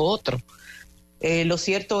te dijo otro. Lo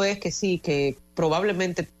cierto es que sí, que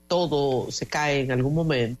probablemente todo se cae en algún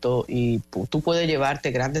momento y tú puedes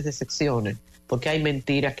llevarte grandes decepciones, porque hay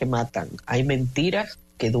mentiras que matan, hay mentiras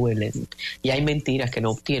que duelen y hay mentiras que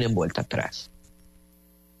no tienen vuelta atrás.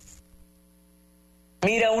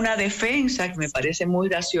 Mira, una defensa que me parece muy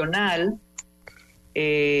racional,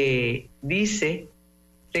 dice,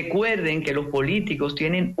 recuerden que los políticos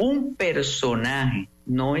tienen un personaje,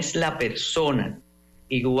 no es la persona,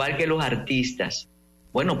 igual que los artistas.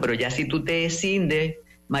 Bueno, pero ya si tú te escindes,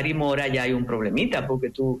 Mari Mora, ya hay un problemita, porque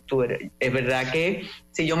tú eres, es verdad que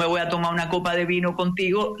si yo me voy a tomar una copa de vino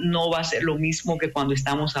contigo, no va a ser lo mismo que cuando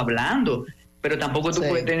estamos hablando, pero tampoco tú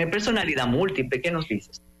puedes tener personalidad múltiple. ¿Qué nos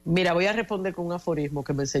dices? Mira, voy a responder con un aforismo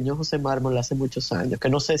que me enseñó José Mármol hace muchos años, que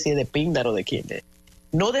no sé si es de Píndaro o de quién es.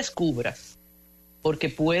 No descubras, porque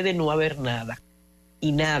puede no haber nada,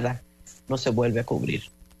 y nada no se vuelve a cubrir.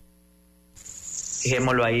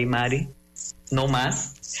 Dejémoslo ahí, Mari. No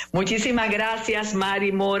más. Muchísimas gracias,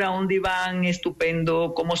 Mari Mora, un diván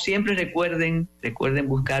estupendo. Como siempre, recuerden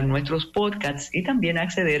buscar nuestros podcasts y también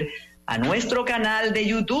acceder a nuestro canal de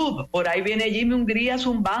YouTube. Por ahí viene Jimmy Hungría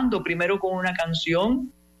zumbando, primero con una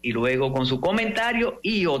canción y luego con su comentario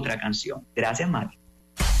y otra canción. Gracias, Mari.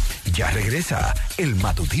 Ya regresa el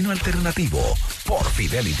Matutino Alternativo por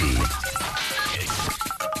Fidelity.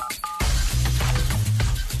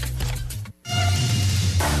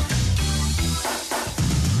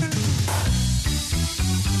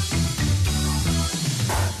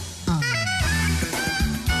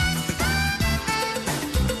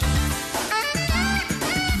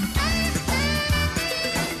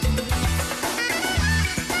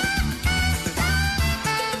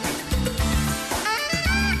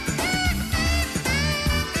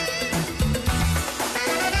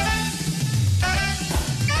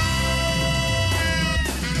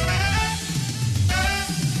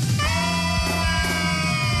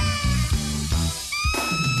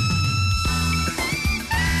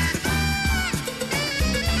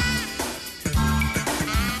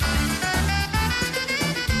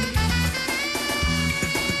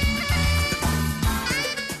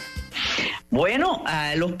 Bueno,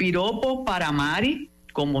 los piropos para Mari,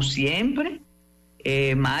 como siempre.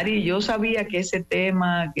 Mari, yo sabía que ese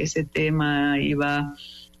tema iba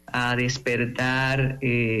a despertar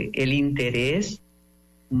el interés.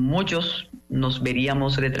 Muchos nos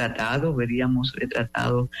veríamos retratados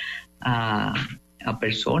a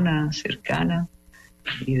personas cercanas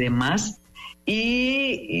y demás.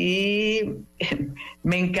 Y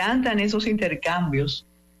me encantan esos intercambios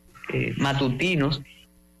matutinos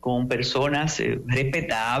con personas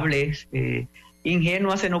respetables,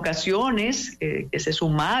 ingenuas en ocasiones, que se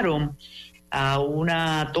sumaron a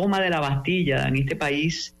una toma de la Bastilla en este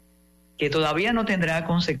país que todavía no tendrá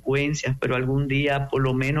consecuencias, pero algún día por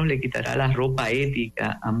lo menos le quitará la ropa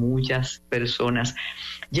ética a muchas personas.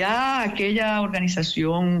 Ya aquella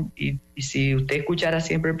organización, y si usted escuchara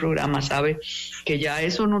siempre el programa, sabe que ya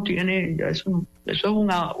eso no tiene, eso es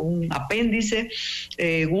un apéndice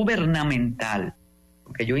gubernamental,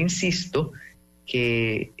 porque yo insisto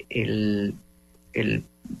que el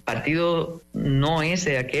partido no es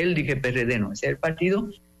aquel de que PRD, no, es el partido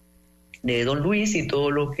de don Luis, y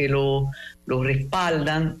todos los que lo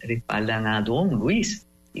respaldan a don Luis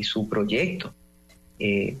y su proyecto.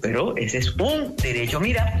 Pero ese es un derecho.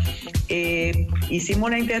 Mira,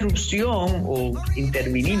 hicimos la interrupción o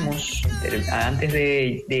intervinimos antes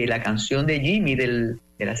de la canción de Jimmy, de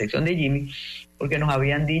la sección de Jimmy, porque nos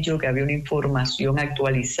habían dicho que había una información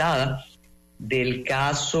actualizada del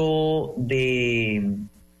caso de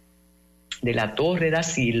la Torre da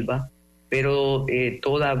Silva, pero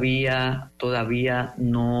todavía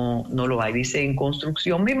no lo hay. Dice en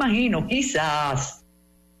construcción, me imagino, quizás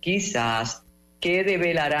que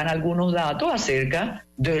develarán algunos datos acerca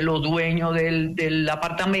de los dueños del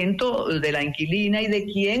apartamento, de la inquilina y de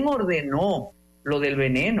quién ordenó lo del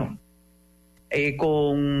veneno. En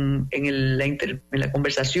la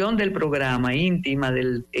conversación del programa íntima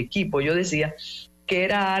del equipo, yo decía que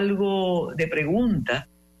era algo de pregunta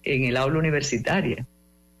en el aula universitaria,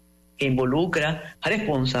 que involucra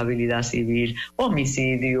responsabilidad civil,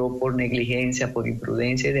 homicidio por negligencia, por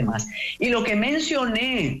imprudencia y demás. Y lo que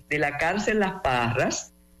mencioné de la cárcel Las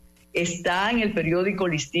Parras está en el periódico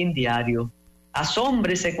Listín Diario.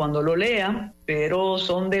 Asómbrese cuando lo lea, pero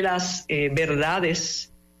son de las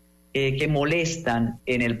verdades que molestan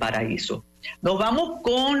en el paraíso. Nos vamos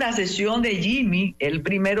con la sesión de Jimmy. Él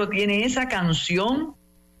primero tiene esa canción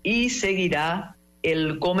y seguirá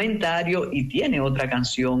el comentario y tiene otra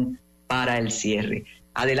canción para el cierre.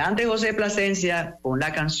 Adelante, José Plasencia, con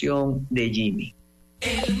la canción de Jimmy.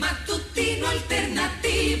 El matutino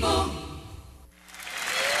alternativo.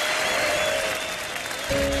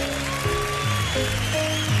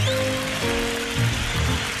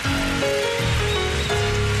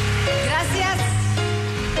 Gracias.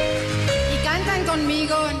 Y cantan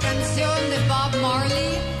conmigo en canción de Bob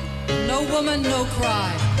Marley, No Woman, No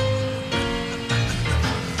Cry.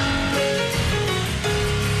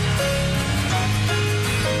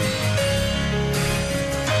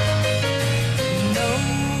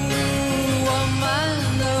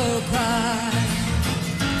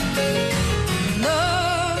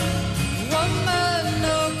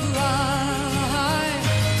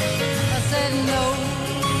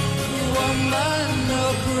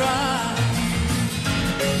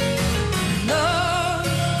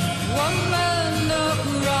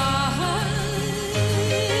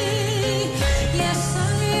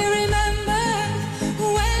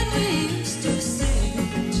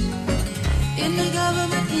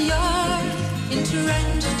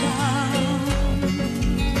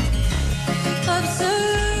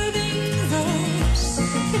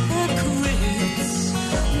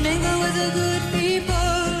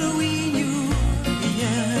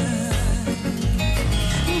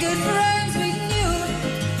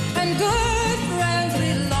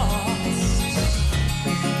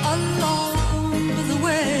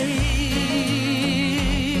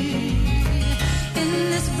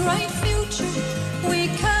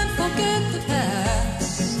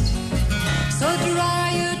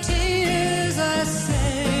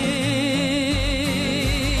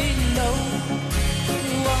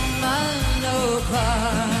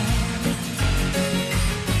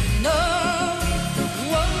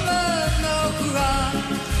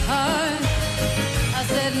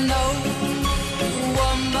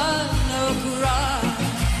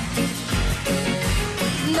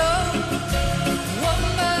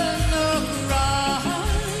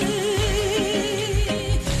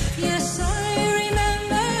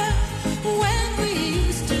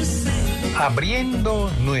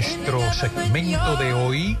 Abriendo nuestro segmento de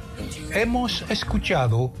hoy, hemos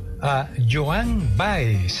escuchado a Joan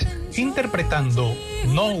Baez interpretando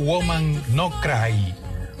No Woman, No Cry,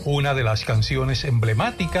 una de las canciones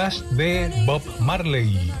emblemáticas de Bob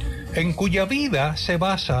Marley, en cuya vida se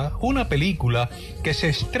basa una película que se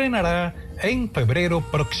estrenará en febrero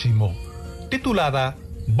próximo, titulada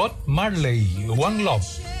Bob Marley, One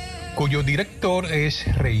Love, cuyo director es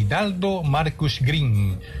Reinaldo Marcus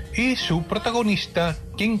Green y su protagonista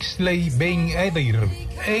Kingsley Ben-Adir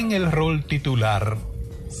en el rol titular.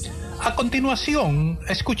 A continuación,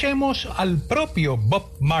 escuchemos al propio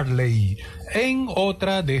Bob Marley en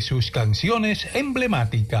otra de sus canciones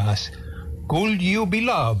emblemáticas, Could You Be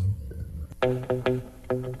Loved?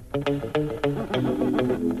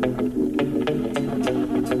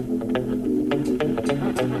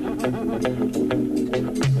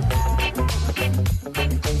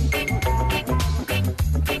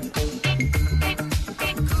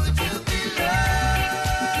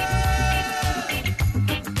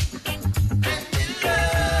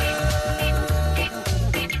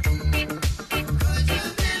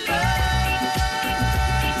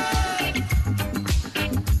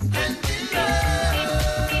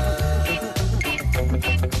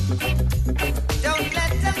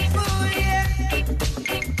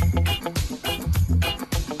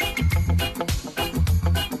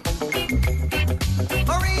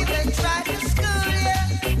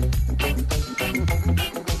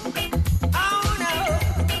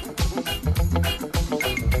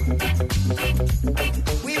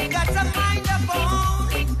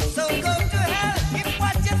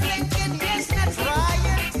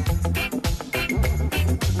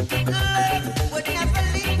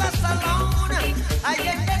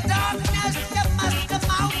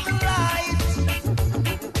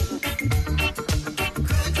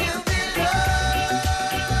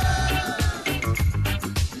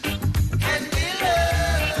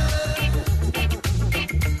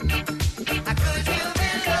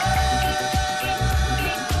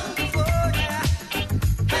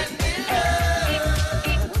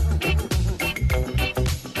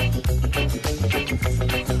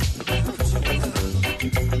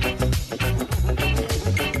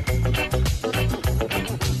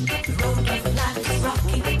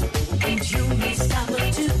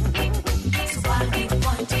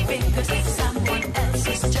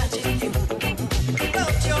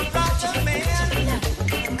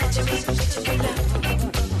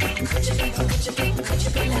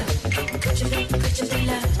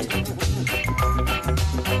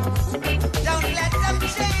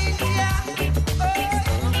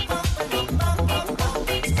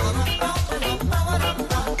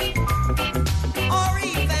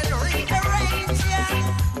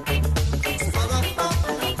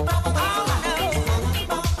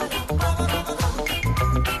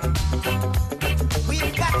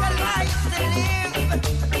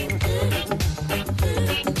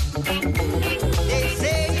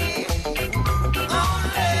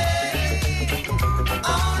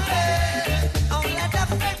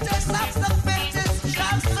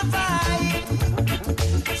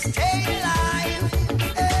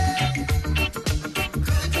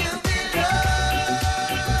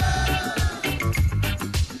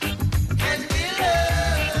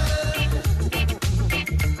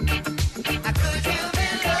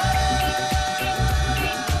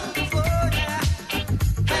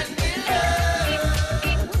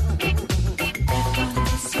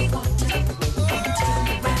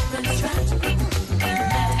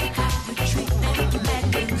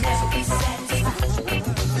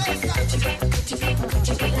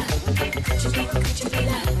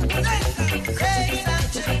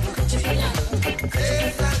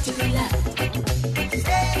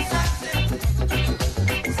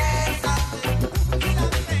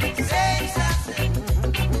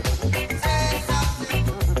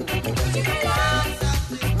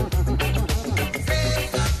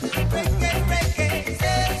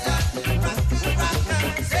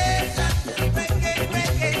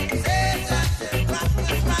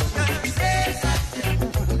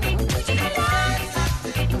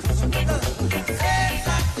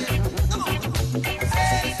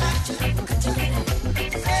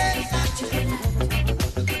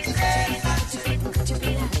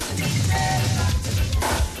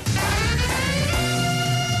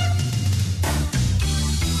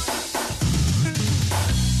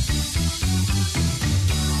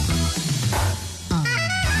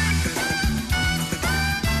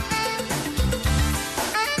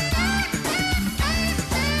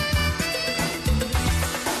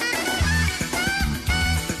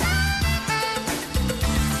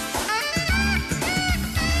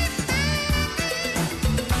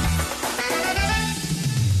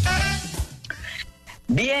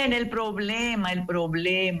 Bien, el problema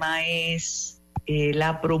es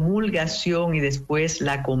la promulgación y después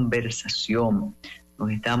la conversación.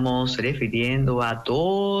 Nos estamos refiriendo a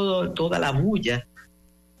toda la bulla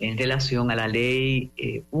en relación a la ley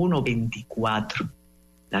 124,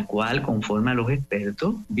 la cual, conforme a los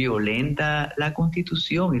expertos, violenta la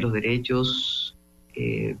Constitución y los derechos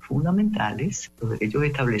fundamentales, los derechos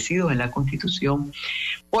establecidos en la Constitución,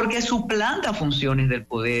 porque suplanta funciones del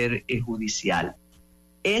Poder Judicial.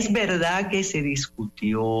 Es verdad que se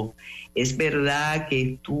discutió, es verdad que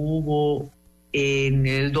estuvo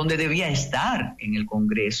donde debía estar, en el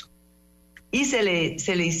Congreso, y se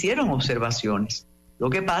le hicieron observaciones.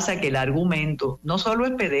 Lo que pasa es que el argumento no solo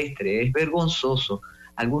es pedestre, es vergonzoso.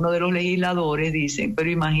 Algunos de los legisladores dicen,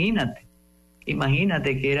 pero imagínate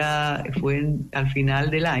que fue al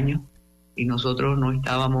final del año y nosotros no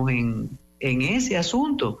estábamos en ese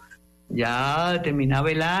asunto. Ya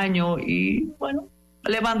terminaba el año y bueno,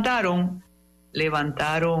 levantaron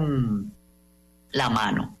la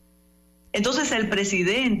mano. Entonces el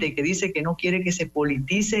presidente, que dice que no quiere que se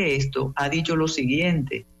politice esto, ha dicho lo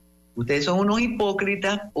siguiente: ustedes son unos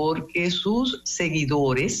hipócritas porque sus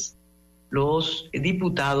seguidores, los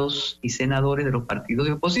diputados y senadores de los partidos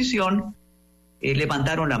de oposición,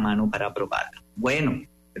 levantaron la mano para aprobarla. Bueno,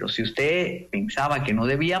 pero si usted pensaba que no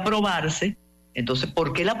debía aprobarse, entonces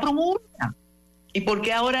 ¿por qué la promulga? ¿Y por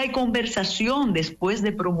qué ahora hay conversación después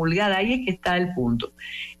de promulgada? Ahí es que está el punto.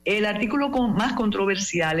 El artículo más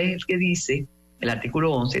controversial es el que dice, el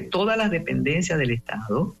artículo 11, todas las dependencias del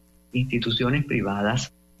Estado, instituciones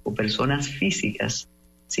privadas o personas físicas,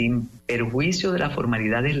 sin perjuicio de las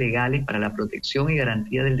formalidades legales para la protección y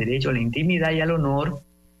garantía del derecho a la intimidad y al honor,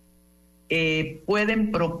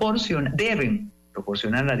 deben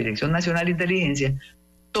proporcionar a la Dirección Nacional de Inteligencia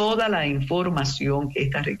toda la información que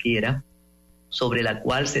ésta requiera, sobre la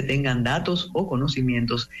cual se tengan datos o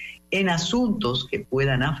conocimientos en asuntos que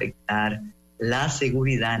puedan afectar la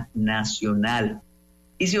seguridad nacional.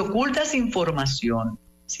 Y si ocultas información,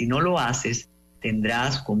 si no lo haces,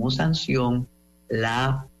 tendrás como sanción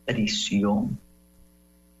la prisión.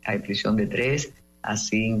 Hay prisión de 3 a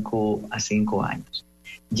 5 años.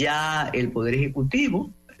 Ya el Poder Ejecutivo,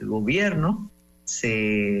 el gobierno,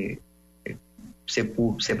 se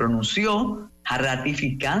pronunció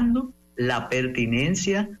ratificando la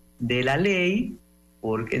pertinencia de la ley,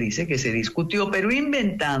 porque dice que se discutió, pero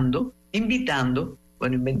inventando invitando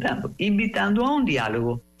a un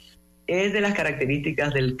diálogo. Es de las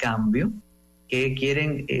características del cambio que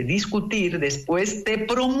quieren discutir después de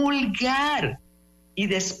promulgar y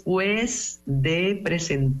después de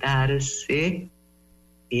presentarse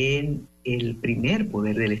en el primer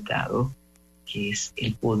poder del Estado, que es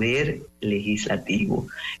el poder legislativo.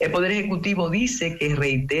 El poder ejecutivo dice que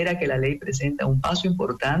reitera que la ley presenta un paso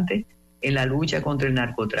importante en la lucha contra el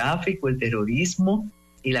narcotráfico, el terrorismo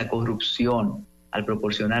y la corrupción, al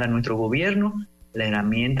proporcionar a nuestro gobierno la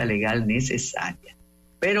herramienta legal necesaria.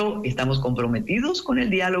 Pero estamos comprometidos con el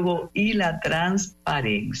diálogo y la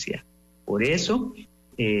transparencia. Por eso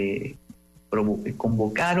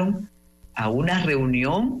convocaron a una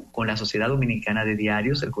reunión con la Sociedad Dominicana de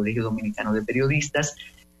Diarios, el Colegio Dominicano de Periodistas,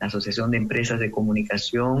 la Asociación de Empresas de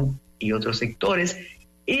Comunicación y otros sectores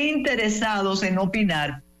interesados en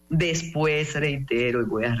opinar. Después, reitero y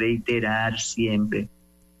voy a reiterar siempre,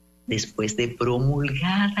 después de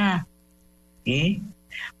promulgada.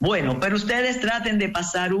 Bueno, pero ustedes traten de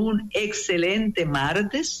pasar un excelente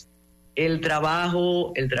martes. El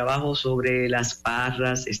trabajo sobre las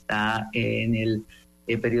parras está en el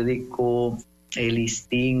periódico El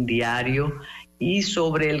Listín Diario, y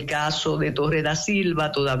sobre el caso de Torre da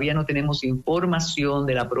Silva todavía no tenemos información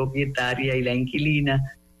de la propietaria y la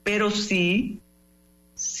inquilina, pero sí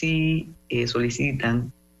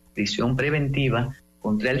solicitan prisión preventiva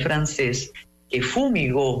contra el francés que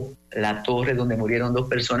fumigó la torre donde murieron 2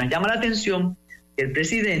 personas. Llama la atención que el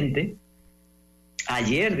presidente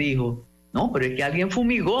ayer dijo, no, pero es que alguien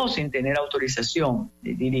fumigó sin tener autorización.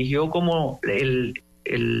 Dirigió como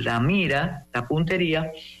la mira, la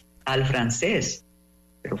puntería al francés,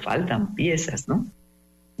 pero faltan piezas, ¿no?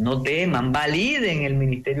 No teman, validen el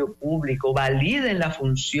Ministerio Público, validen la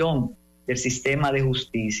función del sistema de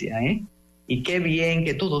justicia, Y qué bien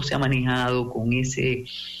que todo se ha manejado con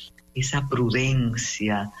esa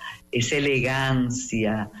prudencia, esa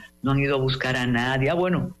elegancia. No han ido a buscar a nadie.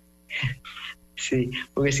 Bueno, sí,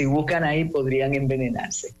 porque si buscan ahí podrían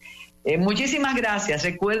envenenarse. Muchísimas gracias.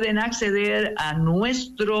 Recuerden acceder a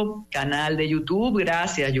nuestro canal de YouTube.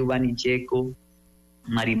 Gracias, Giovanni Checo,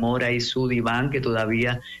 Marimora y Sudiván, que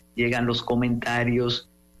todavía llegan los comentarios.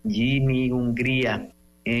 Jimmy Hungría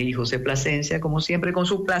y José Plasencia, como siempre, con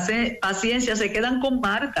su paciencia, se quedan con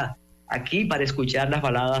Marta aquí para escuchar las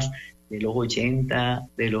baladas de los 80,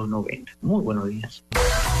 de los 90. Muy buenos días.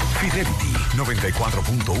 Fidelity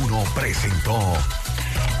 94.1 presentó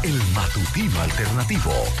El Matutino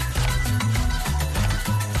Alternativo.